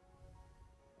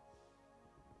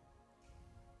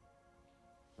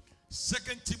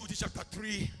 Second Timothy chapter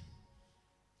 3,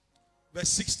 verse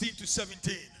 16 to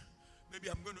 17. Maybe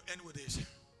I'm going to end with this.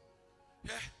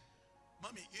 Yeah,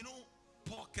 mommy, you know,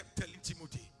 Paul kept telling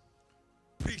Timothy,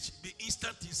 preach, be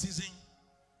instant in season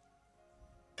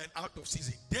and out of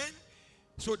season. Then,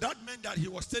 so that meant that he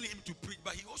was telling him to preach,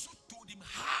 but he also told him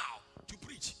how to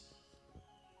preach.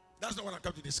 That's not what I'm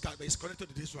coming to discuss, but it's connected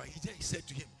to this one. He said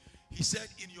to him, he said,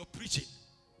 in your preaching,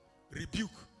 rebuke,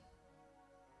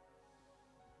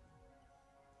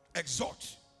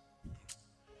 exhort.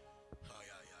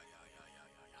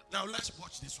 Now let's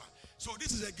watch this one. So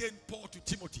this is again Paul to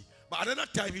Timothy. But another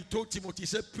time he told Timothy, he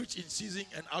said, preach in season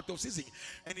and out of season.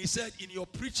 And he said, in your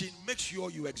preaching, make sure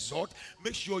you exhort,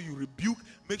 make sure you rebuke,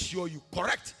 make sure you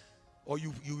correct, or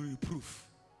you reprove.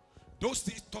 Those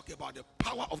things talk about the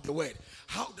power of the word.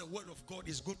 How the word of God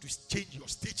is going to change your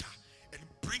stature and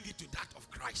bring it to that of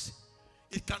Christ.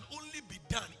 It can only be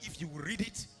done if you will read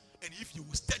it, and if you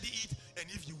will study it, and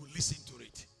if you will listen to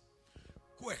it.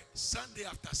 Where Sunday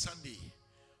after Sunday,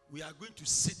 we are going to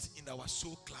sit in our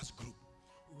soul class group.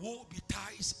 Woe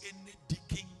betides any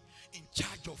deacon in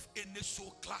charge of any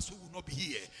soul class who will not be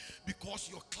here, because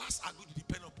your class are going to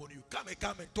depend upon you. Come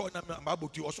and talk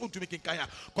about you. Also to make in Kenya.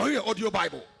 Call your audio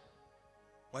Bible.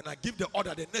 When I give the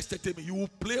order, the next time you will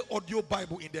play audio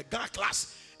Bible in the GA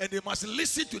class, and they must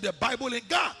listen to the Bible in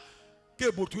GA.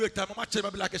 cable to a time, my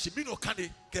chairman like a shimino candy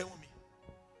came with me.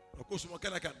 Of course, one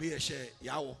can be a share,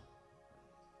 yaw.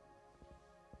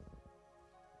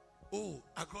 Oh,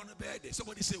 I grown a bed.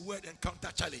 Somebody say word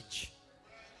encounter challenge.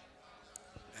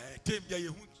 Team they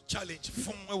challenge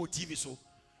phone or TV, so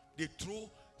they throw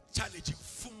challenging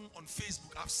phone on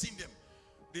Facebook. I've seen them.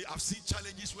 I've seen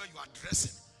challenges where you are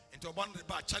dressing into one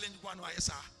about challenge one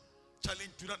YSR,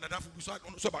 challenge to that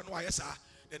so about no YSR.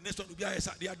 The next one will be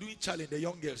ISR. They are doing challenge. The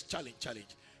young girls challenge.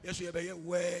 Yes, we have a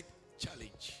word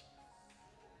challenge.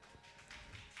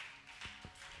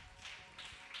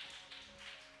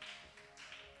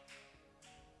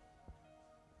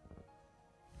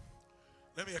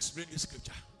 Let me explain this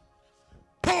scripture.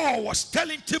 Paul was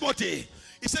telling Timothy,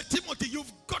 he said, Timothy,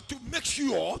 you've got to make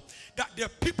sure that the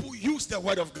people use the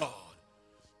word of God.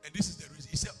 And this is the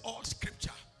reason. He said, all scripture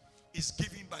is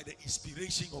given by the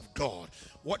inspiration of God.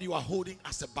 What you are holding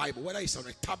as a Bible, whether it's on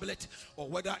a tablet or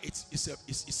whether it's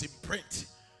in print,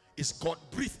 is God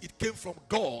breathed. It came from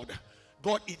God.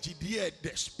 God engineered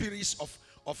the spirits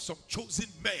of some chosen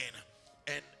men,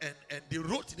 and they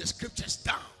wrote the scriptures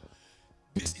down.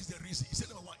 This is the reason. He said,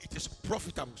 number one, it is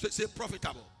profitable. So say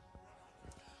profitable.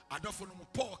 I don't know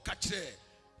Paul catch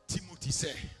Timothy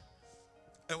say.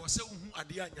 I was saying,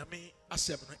 Adia Yami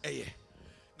Asem Eye.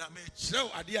 Now, me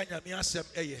show Adia Yami Asem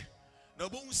Eye. No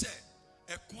one say,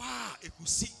 a qua a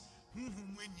kusi, whom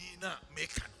ye na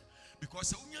make.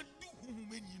 Because when you do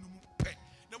whom you pen,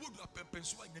 now would do a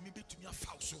pempens wine, and maybe to me a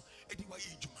falso, anyway,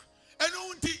 Juma. And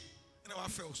only, and our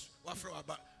fellows, what for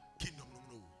about kingdom no.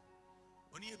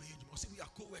 When you must say we are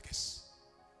co-workers.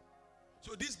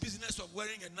 So this business of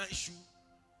wearing a nice shoe,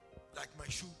 like my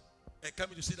shoe, and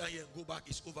coming to sit down here and go back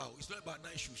is over. It's not about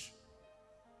nice shoes.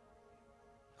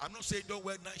 I'm not saying don't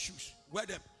wear nice shoes. Wear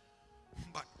them.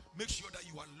 But make sure that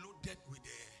you are loaded with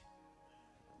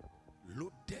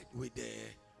the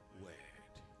word.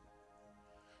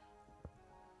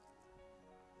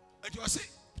 And you are saying,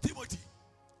 Timothy,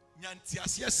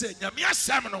 Nyantiasia said, Nyamia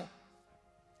Samno,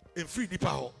 in free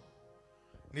nipa.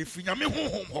 If you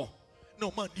ho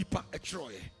no man nipa a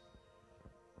troy.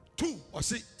 2 or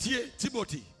say tie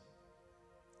Timothy.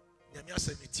 Nyamia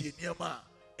say tie niama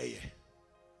eye.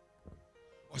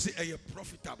 Or say eye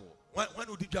profitable. When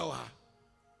would you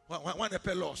one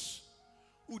a loss?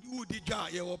 Who did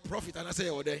your profit and I say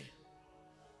your day?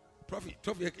 Profit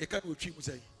a can we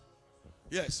say.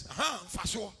 Yes.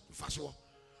 Faswa.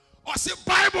 Or say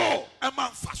Bible a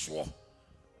man faswa.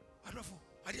 I don't know.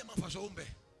 I didn't man faswa umbe.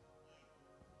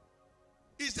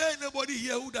 Is there anybody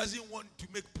here who doesn't want to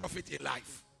make profit in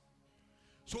life?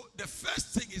 So the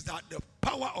first thing is that the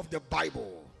power of the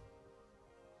Bible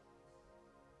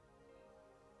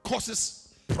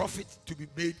causes profit to be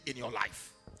made in your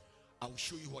life. I will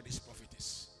show you what this profit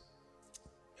is.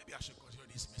 Maybe I should continue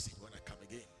this message when I come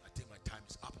again. I think my time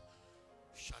is up.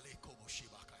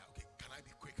 Okay, can I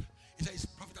be quick? He said it's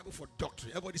profitable for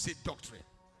doctrine. Everybody say doctrine.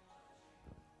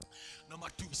 Number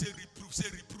 2, say reproof. Say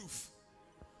reproof.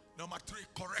 Number 3,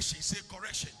 correction. Say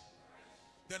correction.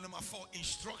 Then number 4,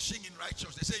 instruction in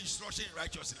righteousness. They say instruction in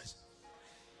righteousness.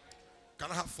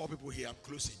 Can I have 4 people here? I'm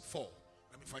closing. 4.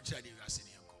 Let me find out the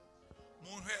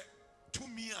Monhe to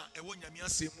me a one yamia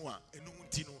semua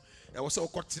enumuntino. I was so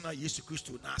cortina Yesu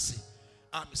Christo nasi.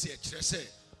 I'm say say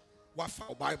what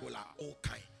for Bible are all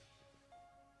kind.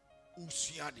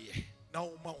 Usiade. Now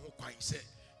ma ho kwan say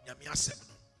yamia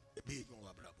semno. E be no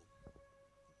abrabo.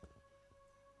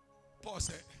 Paul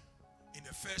said in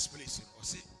the first place,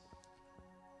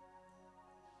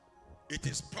 it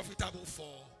is profitable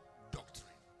for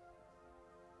doctrine.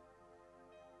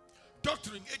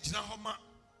 Doctrine, ejinahoma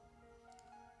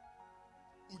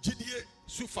ujidie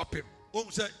sufapem.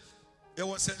 There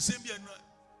was a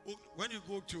when you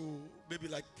go to maybe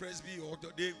like Presby or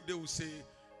they will say,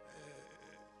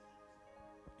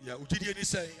 yeah, ujidie is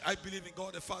saying, I believe in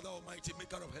God the Father Almighty,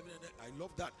 maker of heaven and earth. I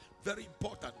love that. Very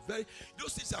important.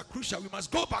 Those things are crucial. We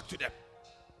must go back to them.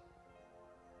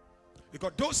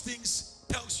 Because those things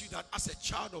tells you that as a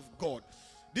child of God,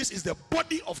 this is the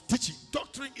body of teaching.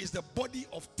 Doctrine is the body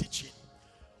of teaching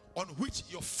on which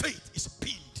your faith is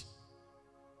pinned.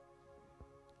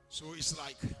 So it's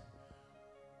like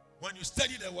when you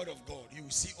study the word of God, you will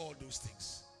see all those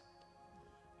things.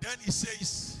 Then he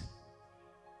says,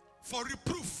 for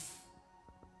reproof.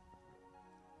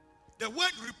 The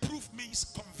word reproof means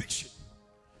conviction.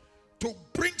 To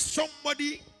bring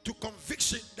somebody to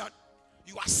conviction that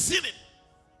you are sinning.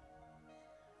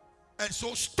 And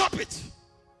so stop it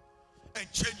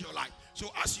and change your life.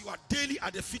 So as you are daily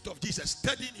at the feet of Jesus,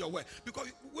 studying your word, because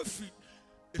we're free.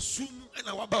 Assume and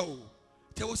our bow.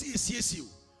 There was a CSU.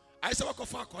 I said, "Wako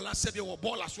fa kola sebi wa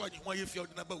ball as well. You want you feel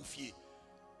the number of ye."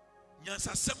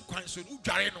 nyansa sem kwan so no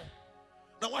dware no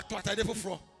na wato atade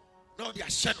foforo na odi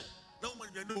ahye no na wo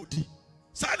man na odi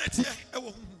sanete e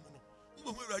wo huhu no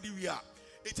wo hu awurade wi a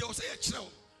eti wo say ye kire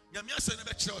wo nyame ase na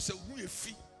be kire wo say hu ye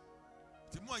fi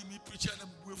ti mo ayi mi preacher na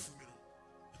bubu efu mi no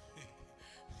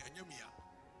anyamia.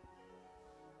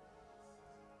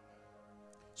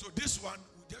 So this one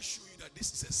will just show you that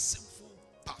this is a sinful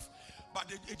path. But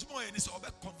the ejimo is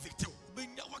over convicted.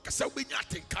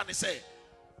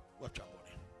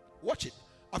 Watch it.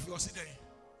 After you see there.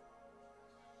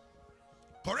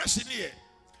 Correction here.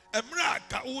 Emra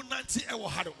ka o nanti e wo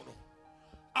hado no.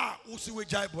 Usi we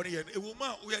jai body and a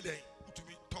woman we are there to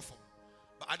be tough.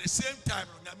 But at the same time,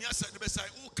 Nyamia said the best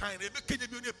side, oh kind,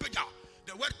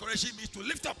 the word correction means to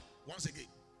lift up once again.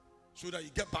 So that you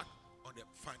get back on the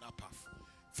final path.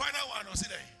 Final one, I see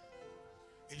there.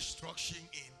 Instruction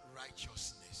in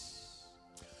righteousness.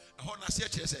 I want to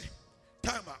say,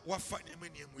 time what find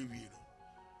we will.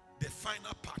 The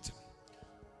final part,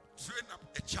 train up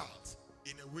a child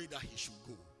in a way that he should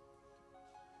go.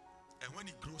 And when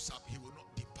he grows up, he will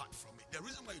not depart from it. The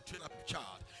reason why you train up a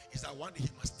child is that one day he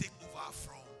must take over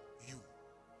from you.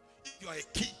 If you are a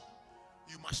king,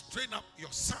 you must train up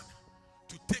your son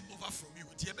to take over from you.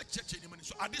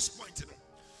 So at this point, you know,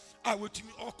 I will to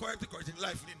me all correct in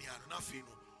life linear.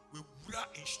 We will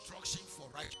instruction for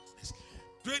righteousness.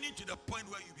 Training to the point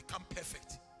where you become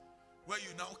perfect, where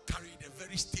you now carry the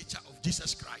very stature of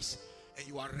Jesus Christ, and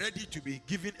you are ready to be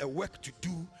given a work to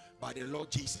do by the Lord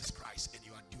Jesus Christ, and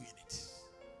you are doing it.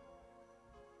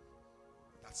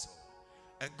 That's all.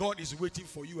 And God is waiting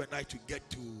for you and I to get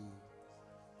to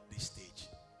this stage.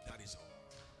 That is all.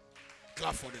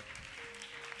 Clap for them.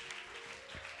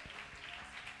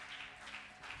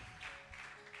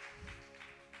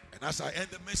 And as I end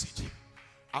the message,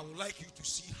 I would like you to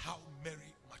see how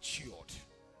Mary matured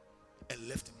and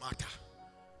left Martha.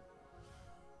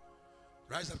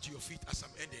 Rise up to your feet as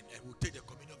I'm ending, and we'll take the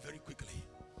communion very quickly.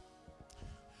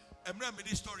 I'm not many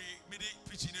story, many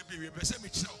preaching a baby, but send me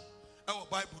so. Our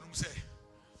Bible say,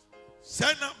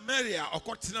 send up Mary or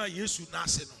Cotina Yesu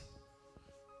Nasino.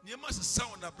 You must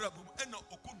sound a brabum and no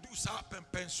Okundu Sap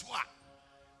and Pensua.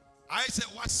 I said,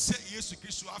 what say Yesu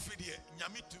Christu after the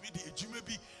Yami to me, the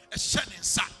Jimabi, a shining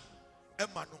sun,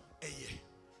 Emano, a year.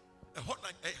 A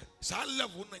hotline, so I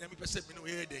love one Yami percent no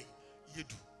day you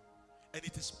do. And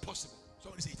it is possible.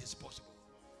 Somebody say it is possible.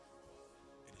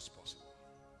 It is possible.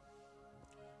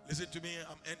 Listen to me,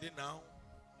 I'm ending now.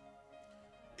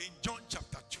 In John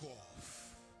chapter 12,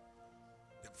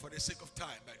 for the sake of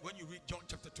time, but when you read John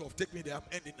chapter 12, take me there, I'm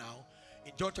ending now.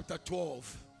 In John chapter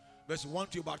 12, verse 1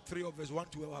 to about 3 or verse 1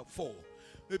 to about 4.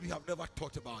 Maybe you have never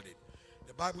thought about it.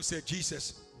 The Bible said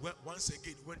Jesus once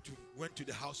again went to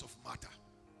the house of Martha.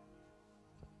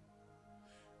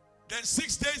 Then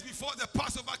 6 days before the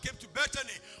Passover came to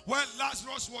Bethany, where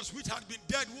Lazarus was, which had been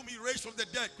dead, whom he raised from the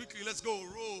dead. Quickly, let's go,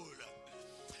 roll.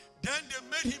 Then they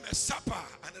made him a supper.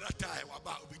 Another time,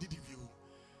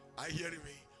 I hear me.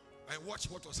 I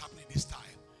watched what was happening this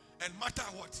time. And Martha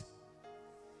what?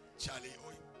 Charlie,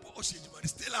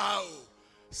 still out,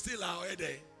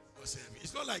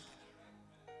 it's not like,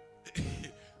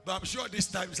 but I'm sure this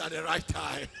time is at the right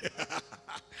time.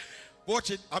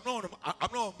 Watch it. I'm not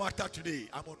on Martha today.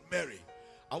 I'm on Mary.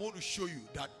 I want to show you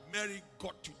that Mary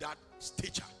got to that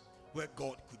stature where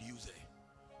God could use her,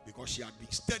 because she had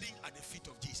been studying at the feet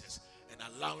of Jesus and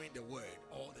allowing the word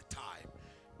all the time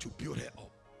to build her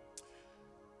up.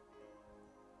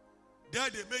 There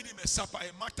they made him a supper,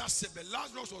 and Martha said, but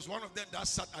Lazarus was one of them that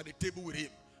sat at the table with him.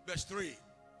 Verse 3.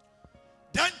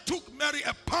 Then took Mary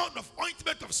a pound of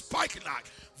ointment of spikenard,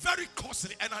 very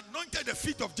costly, and anointed the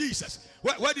feet of Jesus.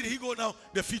 Where did he go now?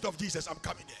 The feet of Jesus. I'm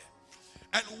coming there.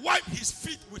 And wiped his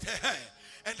feet with her hair.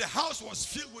 And the house was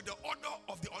filled with the odor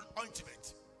of the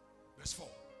ointment. Verse 4.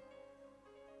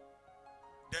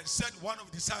 Then said one of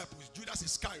the disciples, Judas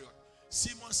Iscariot,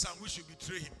 Simon's son, we should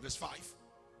betray him. Verse 5.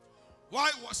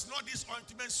 Why was not this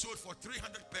ointment sold for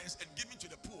 300 pence and given to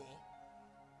the poor?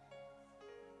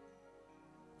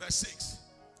 Verse 6.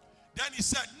 Then he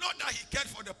said, not that he cared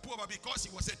for the poor, but because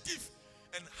he was a thief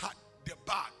and had the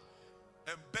bag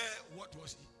and bear what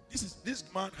was he? This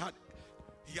man had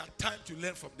time to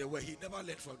learn from the word. He never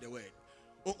learned from the word.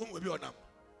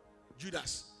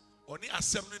 Judas.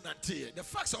 The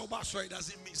facts are about it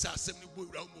doesn't mean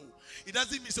it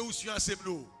doesn't mean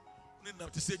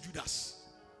to say Judas.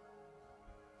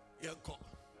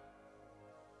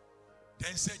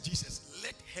 Then said Jesus,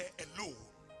 let her alone.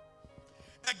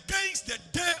 Against the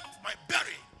day of my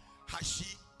burying has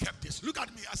she kept this. Look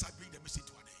at me as I bring the message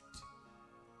to an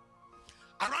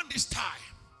end. Around this time,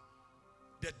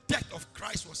 the death of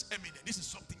Christ was imminent. This is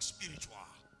something spiritual.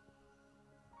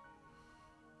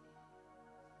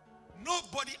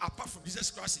 Nobody apart from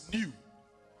Jesus Christ knew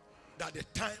that the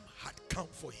time had come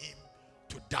for him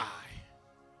to die.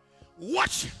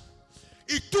 Watch.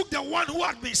 It took the one who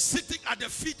had been sitting at the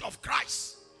feet of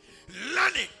Christ,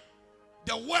 learning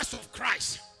the words of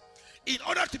Christ, in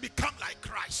order to become like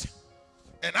Christ.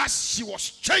 And as she was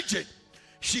changing,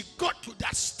 she got to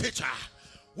that stature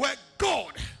where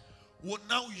God will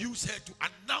now use her to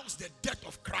announce the death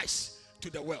of Christ to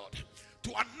the world,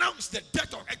 to announce the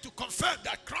death of, and to confirm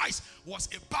that Christ was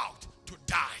about to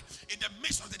die. In the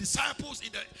midst of the disciples,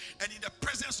 in the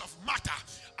presence of Martha,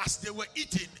 as they were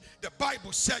eating, the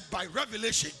Bible said by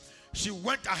revelation, she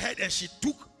went ahead and she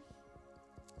took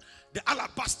the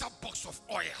alabaster box of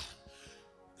oil.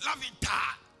 Lavinta,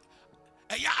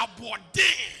 eya abode.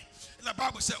 The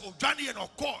Bible said, "Oh, Johnny and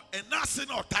Oko, and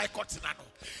nothing or Taikotinano,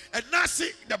 and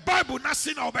nothing." The Bible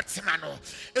nothing or Betinano.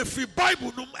 If we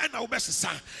Bible no and our best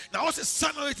son, now also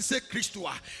son of it say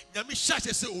Christua. Yamisha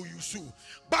say, "Oh, you so."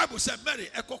 Bible said, "Mary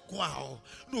Echo Kwao,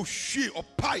 no she or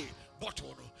pie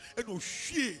bottle, and no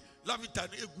she Lavinta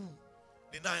egu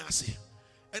the Nayasi,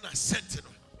 and a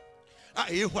sentinel.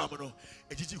 I hear Wamano,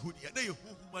 a Gigi Hoodie, and they who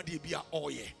money be a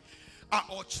oye. I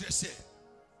ought to say,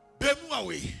 Bemu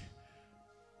away.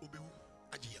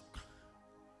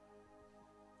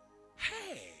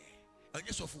 Hey, and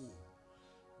yes of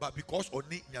but because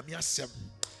only Nyamia Sem,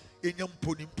 Enyam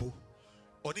Ponimpo,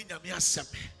 only Nyamia Sem,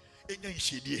 Enyan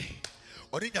Shidi,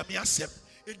 only Nyamia Sem,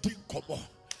 Edin Komo,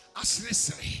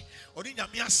 Asresre, only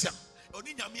Nyamia Sem,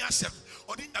 only Nyamia Sem,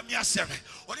 only Nyamia Sem,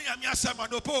 only Nyamia Sem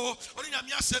Anopo, only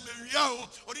Nyamia Sem Riao,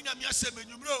 only Nyamia Sem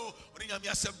Numero, only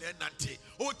Nyamia Sem Nante,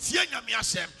 O Tia Nyamia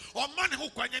Sem, or man who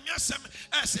can Nyamia Sem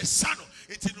as a son,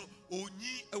 it's in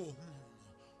Oni, Oni.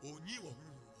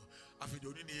 After the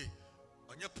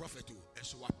on your prophet, and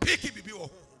so I pick it be and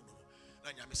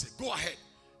I say, go ahead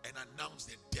and announce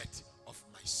the death of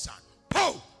my son.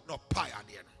 Po no pie at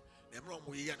the end. The wrong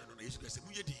way and on the issue say,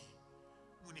 Muyedi,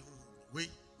 Muni, we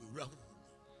run.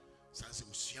 Sansa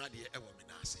was Siadi ever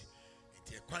menase.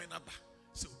 It's a quite number.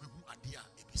 So we who are dear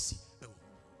ABC.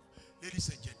 Ladies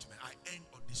and gentlemen, I end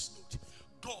on this note.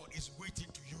 God is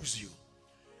waiting to use you,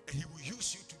 and He will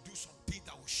use you to do something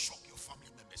that will shock your family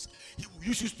members. He will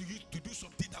use you to do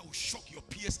something that will shock your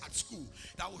peers at school,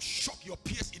 that will shock your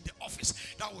peers in the office,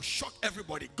 that will shock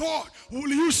everybody. God will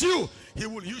use you. He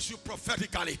will use you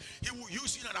prophetically. He will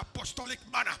use you in an apostolic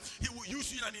manner. He will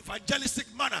use you in an evangelistic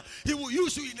manner. He will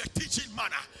use you in a teaching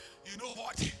manner. You know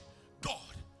what?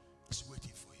 God is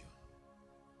waiting for you.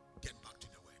 Get back to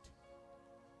the word.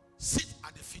 Sit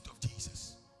at the feet of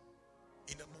Jesus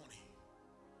in the morning,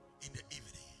 in the evening.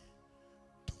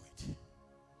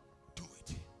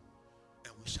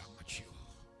 And we shall mature.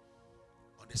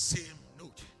 On the same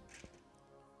note,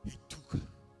 he took the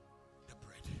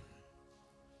bread.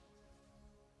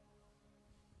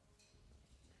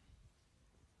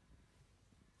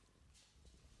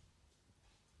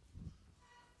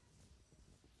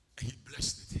 And he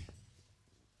blessed it.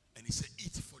 And he said,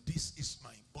 eat, for this is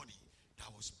my body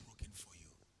that was broken for you.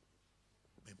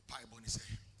 When Bible said,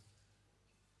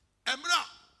 Emra,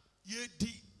 ye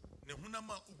di ne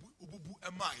hunama ububu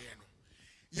emayeno.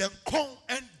 Yen kon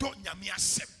and don't nyame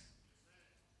asem.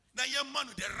 Na yen man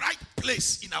the right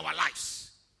place in our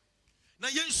lives. Na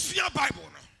yen sua Bible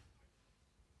no.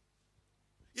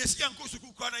 Yes, yen go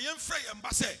suku kwa na yen frɛ yen ba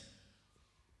sɛ,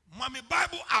 Mami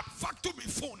Bible app facto me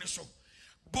phone so.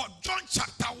 But John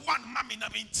chapter 1 mami na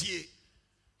mentie.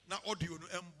 Na audio no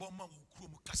embo ma ukro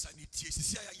mu kasa ne tie.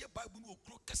 Sisi ya Bible no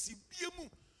ukro kasi biemu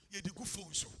ye di go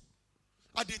phone so.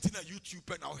 Adentina YouTube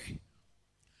pen now he.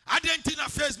 Adentina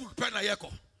Facebook pen na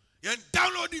yeko. Yen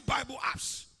download the Bible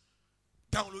apps.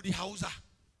 Download the Hausa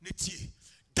netie.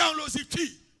 Download the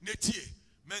key netie.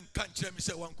 Men can't tell me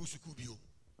say one go school bio.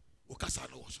 O kasa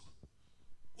no so.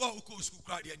 Wa go school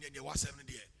crowd yen yen wa 7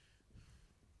 there.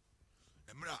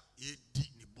 Emra ye di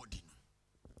ni body no.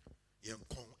 Yen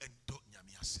kon endo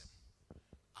nyame asem.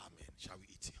 Amen. Shall we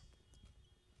eat here?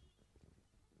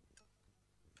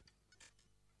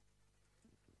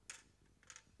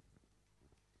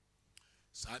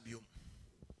 Sabium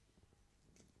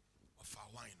of our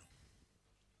wine.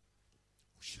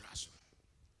 Ushiraso.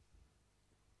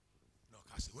 No,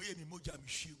 Cassie, where you moja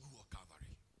Mishigu or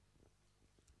Calvary.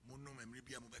 Mono memory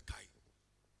be a mubekai.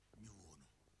 New one.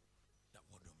 That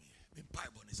one of me. In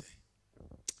Bible is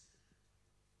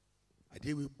a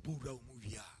day we Buddha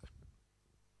movie.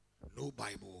 No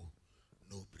Bible,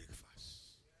 no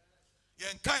breakfast.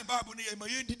 Yen kind Bible near my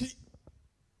entity.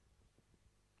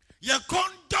 Yen con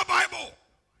the Bible.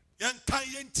 Yen kan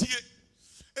yen tie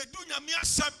edu nyame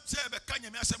asem se be kan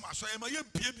nyame asem aso yen ma yen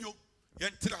pie bio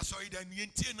yen tra so yen yen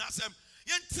tie na asem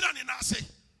yen tra ne na ase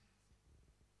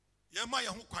Yema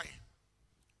ya ho kwan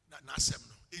na asem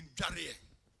no indware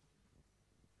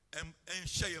en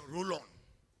share roll on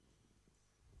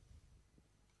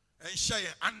en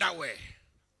share underwear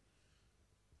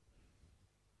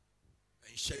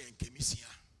en share kemisia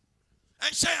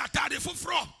en share atade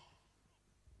foforo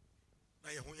na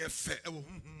ye ho ye fe e wo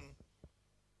huhu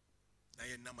na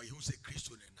ye nam ye ho se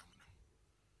Kristo ne nam no.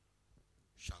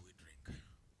 Shall we drink?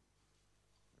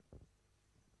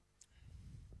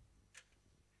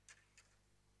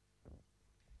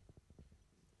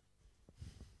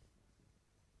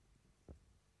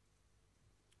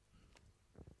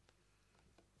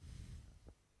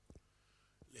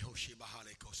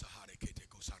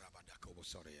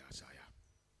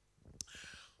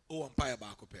 Oh, empire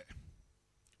back up.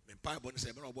 Empire bonus,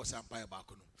 I'm not empire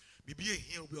back on. Maybe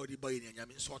here will be buying and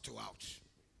I'm sort out.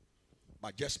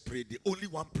 But just pray the only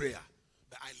one prayer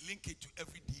that I link it to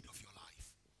every deed of your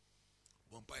life.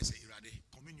 Empire say, Irade,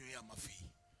 communion here, my fee.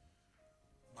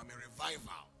 My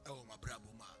revival. Oh, my brother,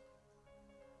 my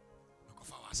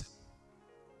coffee was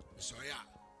sorry,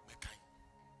 my kind.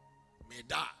 Me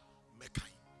da, me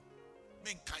kind.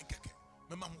 Men kind keke,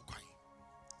 me mamu kind.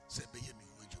 Say be ye me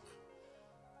wejuma.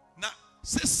 Na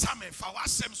se same fa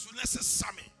wasem so na se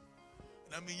same.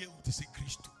 Na me ye uti se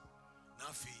Kristo. Na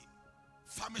afi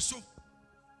fa me so.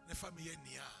 Na fa me ye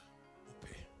nia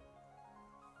ope.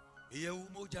 Ye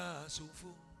umoja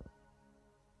sofo.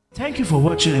 Thank you for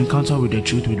watching Encounter with the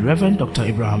Truth with Reverend Dr.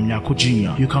 Abraham Nyako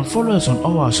Jr. You can follow us on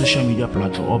all our social media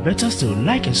platforms, or better still,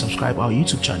 like and subscribe our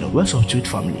YouTube channel, Words of Truth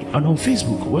Family, and on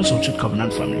Facebook, Words of Truth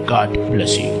Covenant Family. God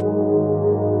bless you.